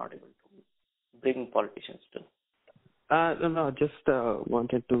accountability we're not able to bring politicians to. No, just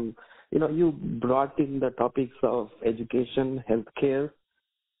wanted to, you brought in the topics of education, healthcare,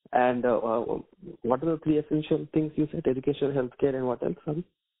 and what are the three essential things you said? Education, healthcare, and what else? Sorry?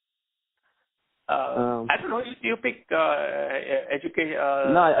 I don't know. You pick education.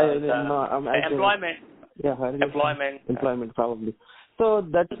 Employment. Yeah, employment probably. So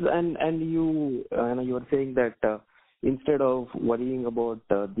that's and you were saying that instead of worrying about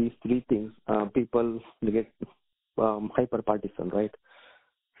these three things, people get hyper partisan, right?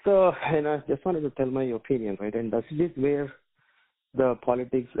 So I just wanted to tell my opinion, right? And that's just where the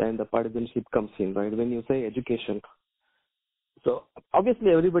politics and the partisanship comes in, right? When you say education. So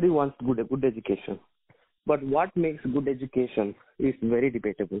obviously everybody wants good education, but what makes good education is very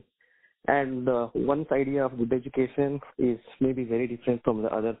debatable. And one's idea of good education is maybe very different from the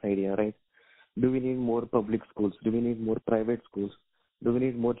other's idea, right? Do we need more public schools? Do we need more private schools? Do we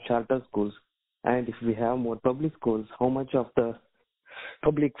need more charter schools? And if we have more public schools, how much of the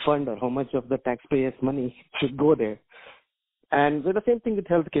public fund or how much of the taxpayers' money should go there? And the same thing with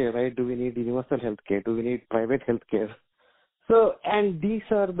healthcare, right? Do we need universal healthcare? Do we need private healthcare? So, and these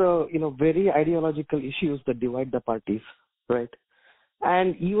are the, very ideological issues that divide the parties, right?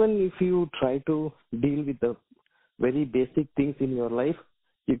 And even if you try to deal with the very basic things in your life,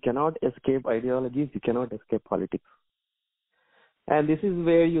 you cannot escape ideologies, you cannot escape politics. And this is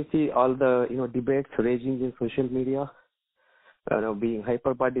where you see all the, debates raging in social media, being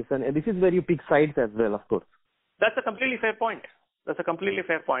hyper-partisan. And this is where you pick sides as well, of course. That's a completely fair point.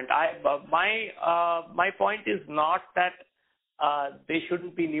 My point is not that there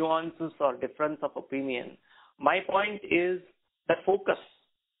shouldn't be nuances or difference of opinion. My point is the focus,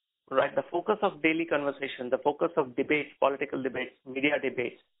 right? The focus of daily conversation, the focus of debates, political debates, media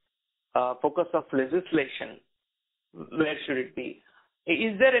debates, focus of legislation. Where should it be?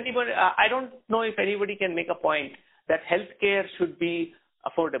 Is there anybody? I don't know if anybody can make a point that healthcare should be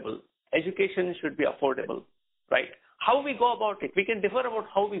affordable, education should be affordable, right? How we go about it, we can differ about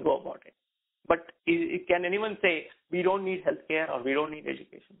how we go about it. But can anyone say we don't need healthcare or we don't need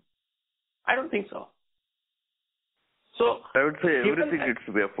education? I don't think so. So I would say everything needs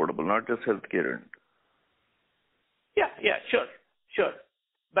to be affordable, not just healthcare. Yeah, sure.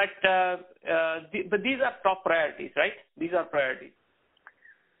 But these are top priorities, right? These are priorities.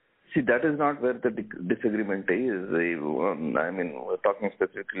 See, that is not where the disagreement is. We're talking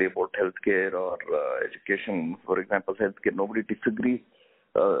specifically about healthcare or education. For example, healthcare, nobody disagrees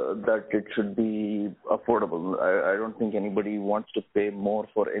that it should be affordable. I don't think anybody wants to pay more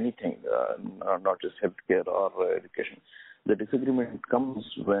for anything, not just healthcare or education. The disagreement comes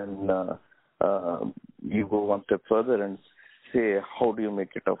when you go one step further and say, how do you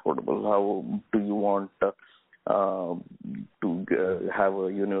make it affordable? How do you want to have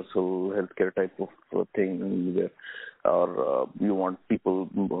a universal healthcare type of thing, or you want people,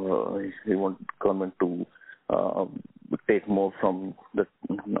 you want government to take more from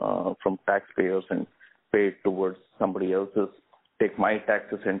taxpayers and pay it towards somebody else's, take my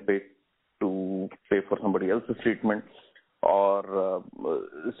taxes and pay for somebody else's treatment, or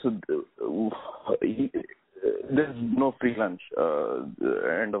there's no free lunch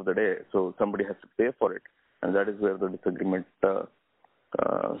end of the day, so somebody has to pay for it, and that is where the disagreement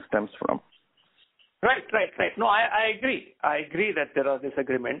stems from. Right. No, I agree. I agree that there are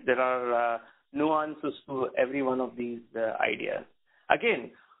disagreements. There are nuances to every one of these ideas.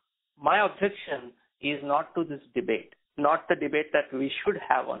 Again, my objection is not to this debate, not the debate that we should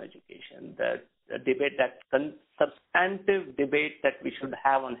have on education, the debate substantive debate that we should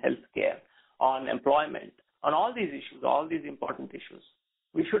have on healthcare, on employment, on all these issues, all these important issues.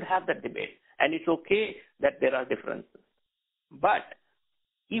 We should have that debate, and it's okay that there are differences. But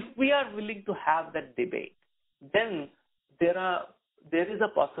if we are willing to have that debate, then there is a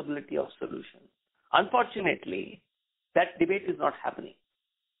possibility of solution. Unfortunately, that debate is not happening.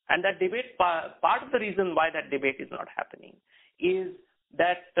 And that debate, part of the reason why that debate is not happening is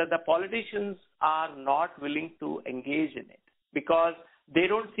that the politicians are not willing to engage in it because they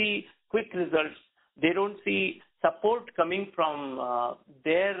don't see quick results. They don't see support coming from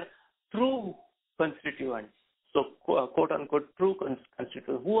their true constituents. So, quote unquote, true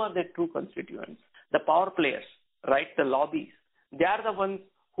constituents. Who are their true constituents? The power players, right? The lobbies. They are the ones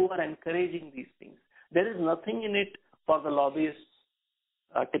who are encouraging these things. There is nothing in it for the lobbyists,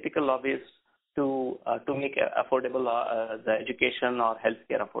 typical lobbyists, to make affordable the education or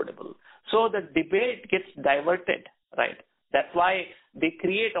healthcare affordable. So the debate gets diverted, right? That's why they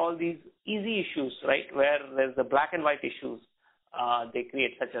create all these easy issues, right? Where there's the black and white issues they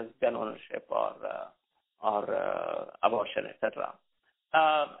create, such as gun ownership or abortion, etc.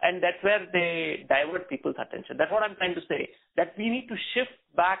 And that's where they divert people's attention. That's what I'm trying to say, that we need to shift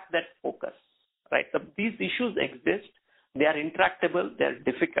back that focus, right? These issues exist. They are intractable. They're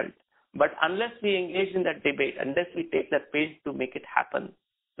difficult. But unless we engage in that debate, unless we take that pace to make it happen,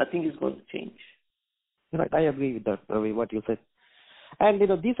 nothing is going to change. Right. I agree with that, Ravi, what you said. And,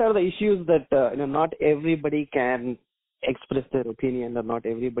 these are the issues that, not everybody can express their opinion, or not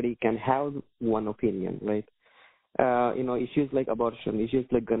everybody can have one opinion, right? Issues like abortion, issues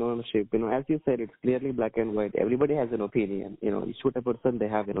like gun ownership, as you said, it's clearly black and white. Everybody has an opinion. You shoot a person, they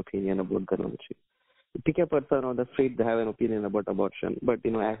have an opinion about gun ownership. You pick a person on the street, they have an opinion about abortion. But,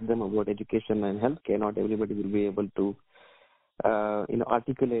 ask them about education and healthcare, not everybody will be able to,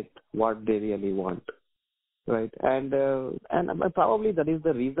 articulate what they really want. Right. And probably that is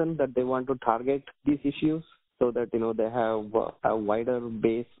the reason that they want to target these issues, so that, they have a wider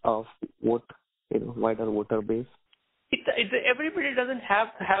base of vote, wider voter base. Everybody doesn't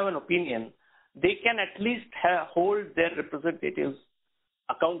have to have an opinion. They can at least hold their representatives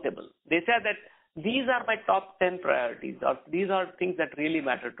accountable. They say that these are my top 10 priorities, or these are things that really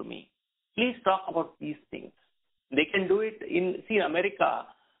matter to me. Please talk about these things. They can do it in America.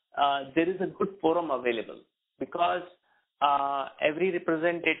 There is a good forum available because every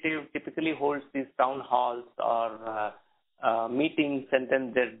representative typically holds these town halls or meetings, and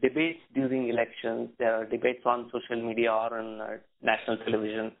then there are debates during elections. There are debates on social media or on national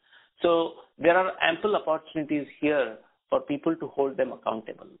television. So there are ample opportunities here for people to hold them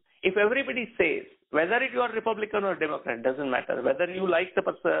accountable. If everybody says, whether you are Republican or Democrat, doesn't matter. Whether you like the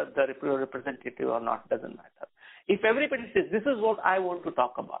representative or not, doesn't matter. If everybody says, this is what I want to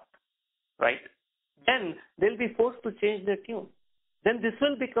talk about, right, then they'll be forced to change their tune. Then this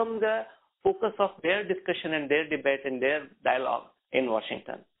will become the focus of their discussion and their debate and their dialogue in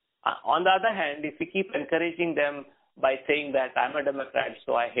Washington. On the other hand, if we keep encouraging them by saying that I'm a Democrat,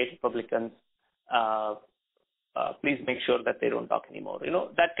 so I hate Republicans, please make sure that they don't talk anymore.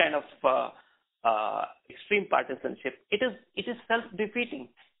 That kind of extreme partisanship, it is self-defeating.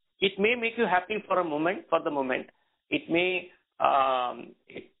 It may make you happy for the moment. It may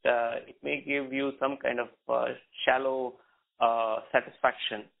give you some kind of shallow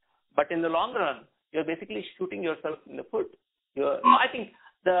satisfaction. But in the long run, you're basically shooting yourself in the foot. I think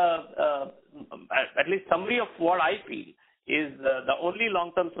at least summary of what I feel is the only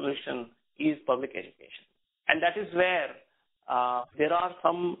long-term solution is public education. And that is where there are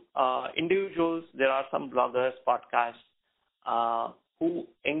some individuals, there are some bloggers, podcasts who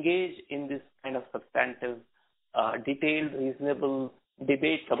engage in this kind of substantive, detailed, reasonable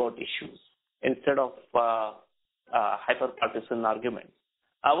debates about issues instead of hyper-partisan arguments.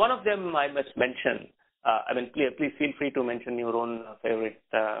 One of them I must mention. Please feel free to mention your own favorite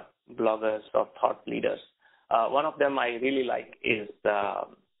bloggers or thought leaders. One of them I really like is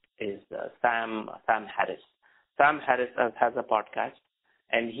Sam Harris. Sam Harris has a podcast,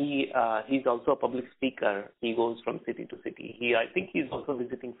 and he's also a public speaker. He goes from city to city. I think he's also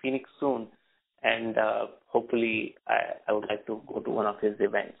visiting Phoenix soon, and hopefully I would like to go to one of his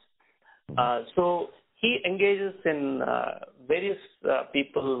events. So he engages in various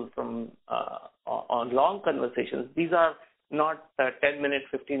people from on long conversations. These are not 10-minute,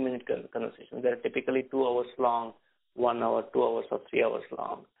 15-minute conversations. They're typically 2 hours long, 1 hour, 2 hours, or 3 hours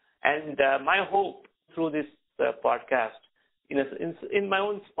long. And my hope through this podcast, in my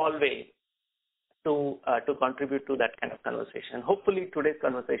own small way, to contribute to that kind of conversation. Hopefully, today's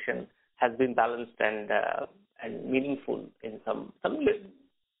conversation has been balanced and meaningful in some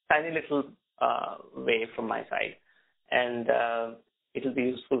tiny little way from my side, and it will be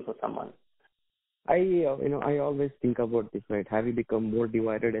useful for someone. I always think about this, right? Have we become more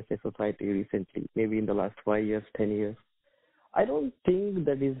divided as a society recently? Maybe in the last 5 years, 10 years. I don't think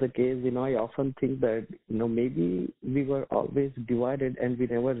that is the case. I often think that, maybe we were always divided and we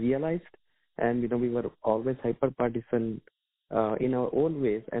never realized, and, we were always hyper-partisan in our own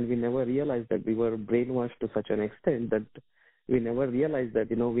ways, and we never realized that we were brainwashed to such an extent that we never realized that,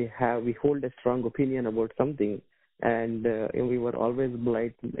 we hold a strong opinion about something, and we were always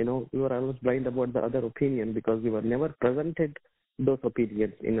blind, about the other opinion because we were never presented those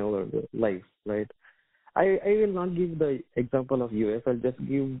opinions in our lives, right? I will not give the example of US. I'll just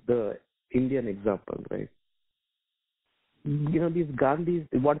give the Indian example, right? These Gandhis,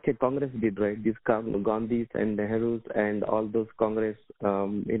 what Congress did, right? These Gandhis and Nehrus and all those Congress,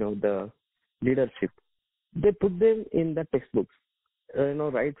 the leadership, they put them in the textbooks,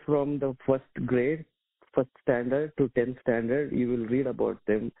 right from the first standard to 10th standard, you will read about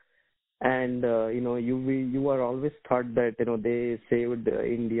them. And, you are always taught that, they saved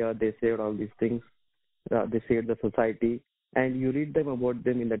India, they saved all these things. They saved the society, and you read them about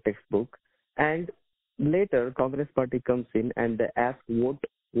them in the textbook. And later, Congress party comes in and they ask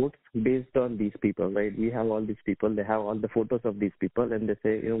votes based on these people, right? We have all these people, they have all the photos of these people, and they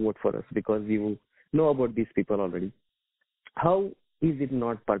say, vote for us because you know about these people already. How is it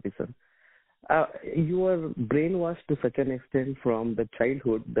not partisan? You are brainwashed to such an extent from the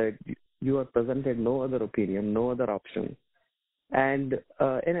childhood that you are presented no other opinion, no other option. And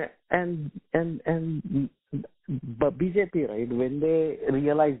but BJP, right, when they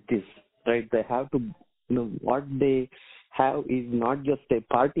realize this, right, they have to, what they have is not just a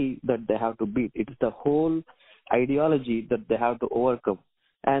party that they have to beat. It's the whole ideology that they have to overcome.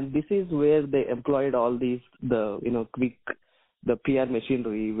 And this is where they employed all these, the PR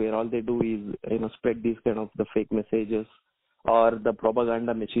machinery, where all they do is, spread these kind of the fake messages or the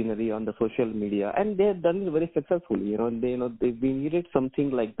propaganda machinery on the social media, and they have done it very successfully. We needed something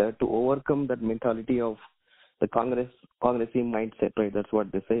like that to overcome that mentality of the Congressy mindset, right? That's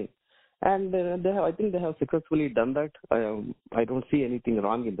what they say, and I think they have successfully done that. I don't see anything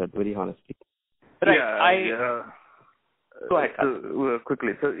wrong in that, very honestly. Right. Go ahead.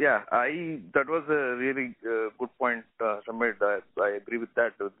 Quickly. So that was a really good point, Samir. I agree with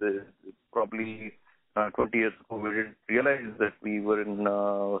that. Probably 20 years ago, we didn't realize that we were in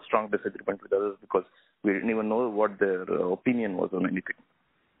strong disagreement with others because we didn't even know what their opinion was on anything.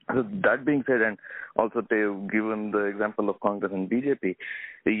 So that being said, and also given the example of Congress and BJP,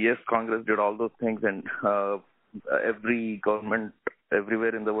 yes, Congress did all those things, and every government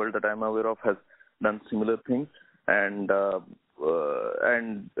everywhere in the world that I'm aware of has done similar things. And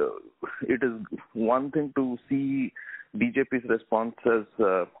it is one thing to see BJP's response as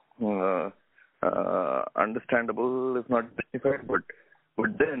understandable, if not justified,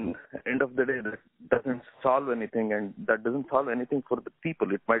 but then, end of the day, that doesn't solve anything, and that doesn't solve anything for the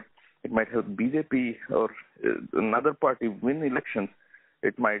people. It might help BJP or another party win elections.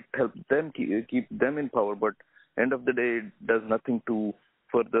 It might help them keep them in power, but end of the day, it does nothing to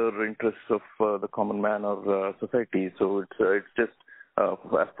further interests of the common man or society. So it's just as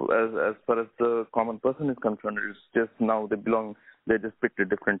far as the common person is concerned, it's just now they just picked a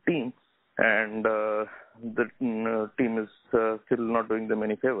different team, and the team is still not doing them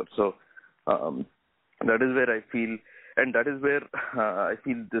any favor. So that is where I feel, and that is where I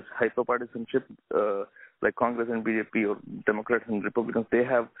feel this hyper-partisanship, like Congress and BJP or Democrats and Republicans,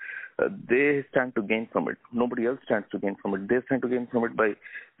 they stand to gain from it. Nobody else stands to gain from it. They stand to gain from it by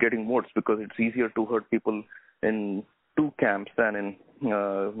getting votes, because it's easier to hurt people in two camps than in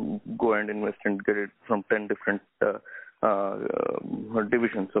go and invest and get it from 10 different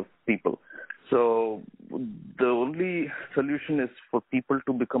divisions of people. So the only solution is for people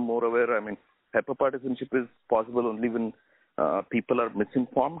to become more aware. I mean, hyperpartisanship is possible only when people are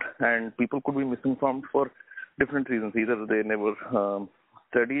misinformed, and people could be misinformed for different reasons. Either they never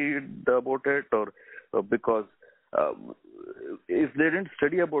studied about it, or because if they didn't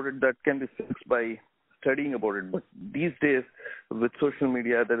study about it, that can be fixed by studying about it. But these days, with social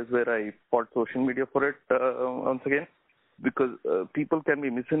media, that is where I fought social media for it once again, because people can be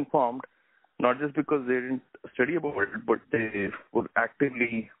misinformed, not just because they didn't study about it, but they were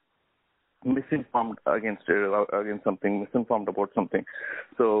actively misinformed against something, misinformed about something.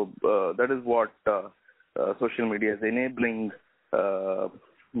 So that is what social media is enabling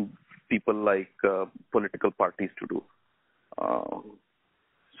people like political parties to do.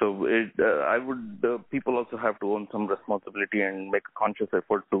 So I would people also have to own some responsibility and make a conscious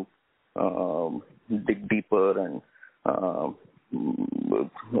effort to dig deeper and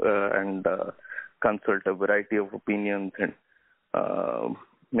consult a variety of opinions and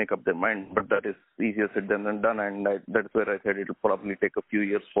make up their mind. But that is easier said than done, and that's where I said it will probably take a few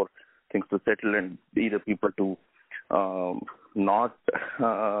years for things to settle and either people to not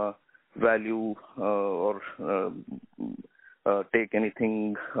value or take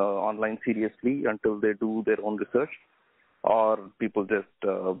anything online seriously until they do their own research, or people just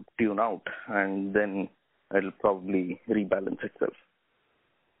tune out, and then it'll probably rebalance itself.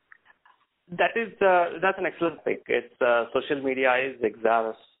 That's an excellent pick. It's social media is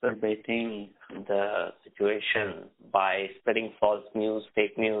exacerbating the situation by spreading false news,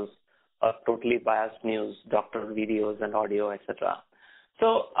 fake news, or totally biased news, doctored videos and audio, etc.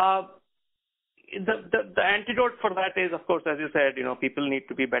 So the antidote for that is, of course, as you said, people need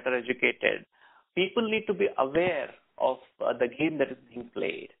to be better educated. People need to be aware of the game that is being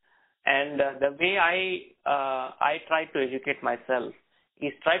played. And the way I try to educate myself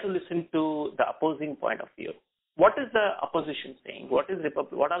is try to listen to the opposing point of view. What is the opposition saying? What are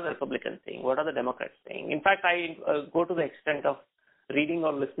the Republicans saying? What are the Democrats saying? In fact, I go to the extent of reading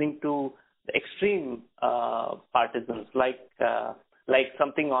or listening to the extreme partisans, like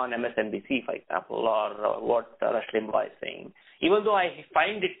something on MSNBC, for example, or what Rush Limbaugh is saying. Even though I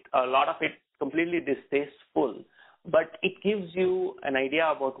find a lot of it completely distasteful, but it gives you an idea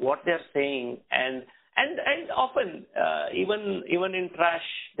about what they're saying, and often even in trash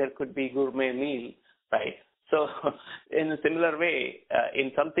there could be gourmet meal, right? So in a similar way,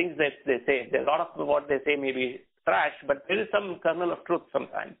 in some things that they say, a lot of what they say may be trash, but there is some kernel of truth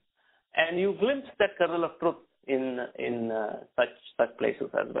sometimes, and you glimpse that kernel of truth in such places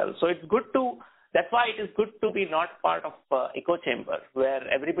as well. So it's good to. That's why it is good to be not part of echo chamber where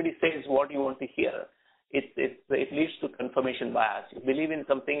everybody says what you want to hear. It leads to confirmation bias. You believe in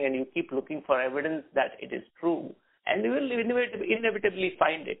something and you keep looking for evidence that it is true, and you will inevitably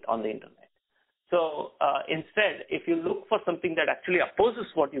find it on the internet. So instead, if you look for something that actually opposes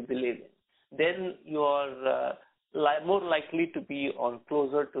what you believe in, then you are more likely to be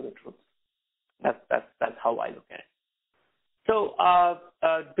closer to the truth. That's how I look at it. So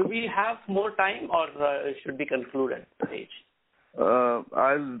do we have more time, or should we conclude at this stage?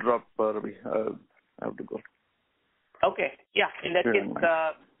 I'll drop Ravi. I have to go. Okay. Yeah. In that case,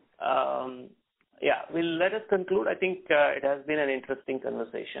 we'll let us conclude. I think it has been an interesting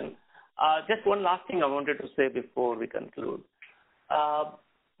conversation. Just one last thing I wanted to say before we conclude.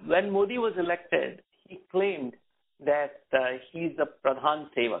 When Modi was elected, he claimed that he's a Pradhan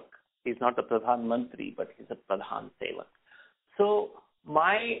Sevak. He's not a Pradhan Mantri, but he's a Pradhan Sevak. So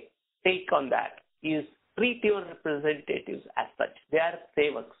my take on that is treat your representatives as such. They are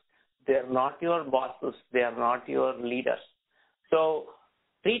Sevaks. They are not your bosses. They are not your leaders. So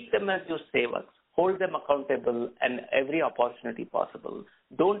treat them as your Sevaks. Hold them accountable and every opportunity possible.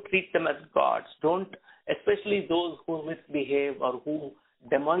 Don't treat them as gods. Don't, especially those who misbehave or who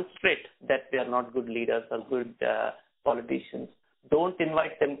demonstrate that they are not good leaders or good politicians. Don't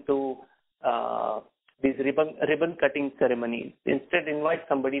invite them to these ribbon cutting ceremonies. Instead, invite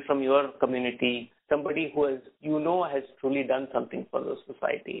somebody from your community, somebody who has truly done something for the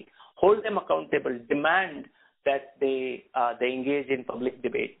society. Hold them accountable. Demand that they engage in public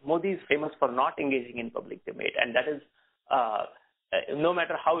debate. Modi is famous for not engaging in public debate, and that is no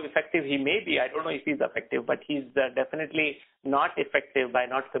matter how effective he may be. I don't know if he's effective, but he's definitely not effective by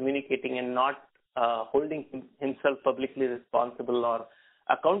not communicating and not holding himself publicly responsible or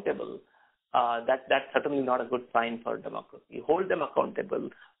accountable. That's certainly not a good sign for democracy. Hold them accountable.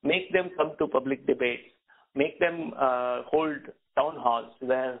 Make them come to public debates. Make them hold town halls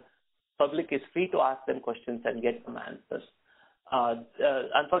where public is free to ask them questions and get some answers.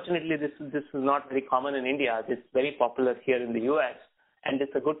 Unfortunately, this is not very common in India. This is very popular here in the U.S., and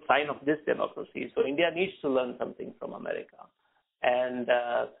it's a good sign of this democracy. So India needs to learn something from America. And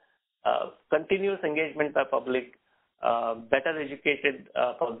continuous engagement by public, better educated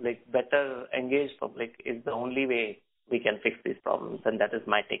public, better engaged public is the only way we can fix these problems. And that is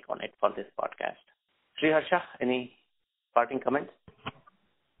my take on it for this podcast. Sriharsha, any parting comments?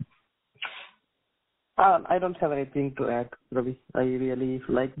 I don't have anything to add, Ravi. I really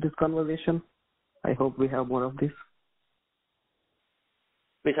like this conversation. I hope we have more of this.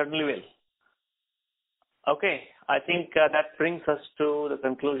 We certainly will. Okay, I think that brings us to the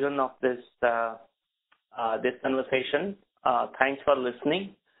conclusion of this this conversation. Thanks for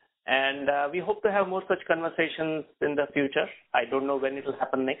listening, and we hope to have more such conversations in the future. I don't know when it will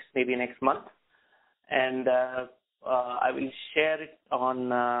happen next, maybe next month, and I will share it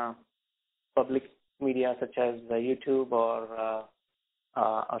on public media such as YouTube or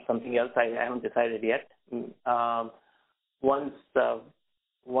something else. I haven't decided yet.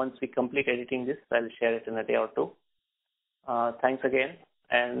 Once we complete editing this, I'll share it in a day or two. Thanks again,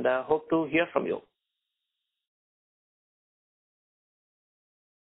 and hope to hear from you.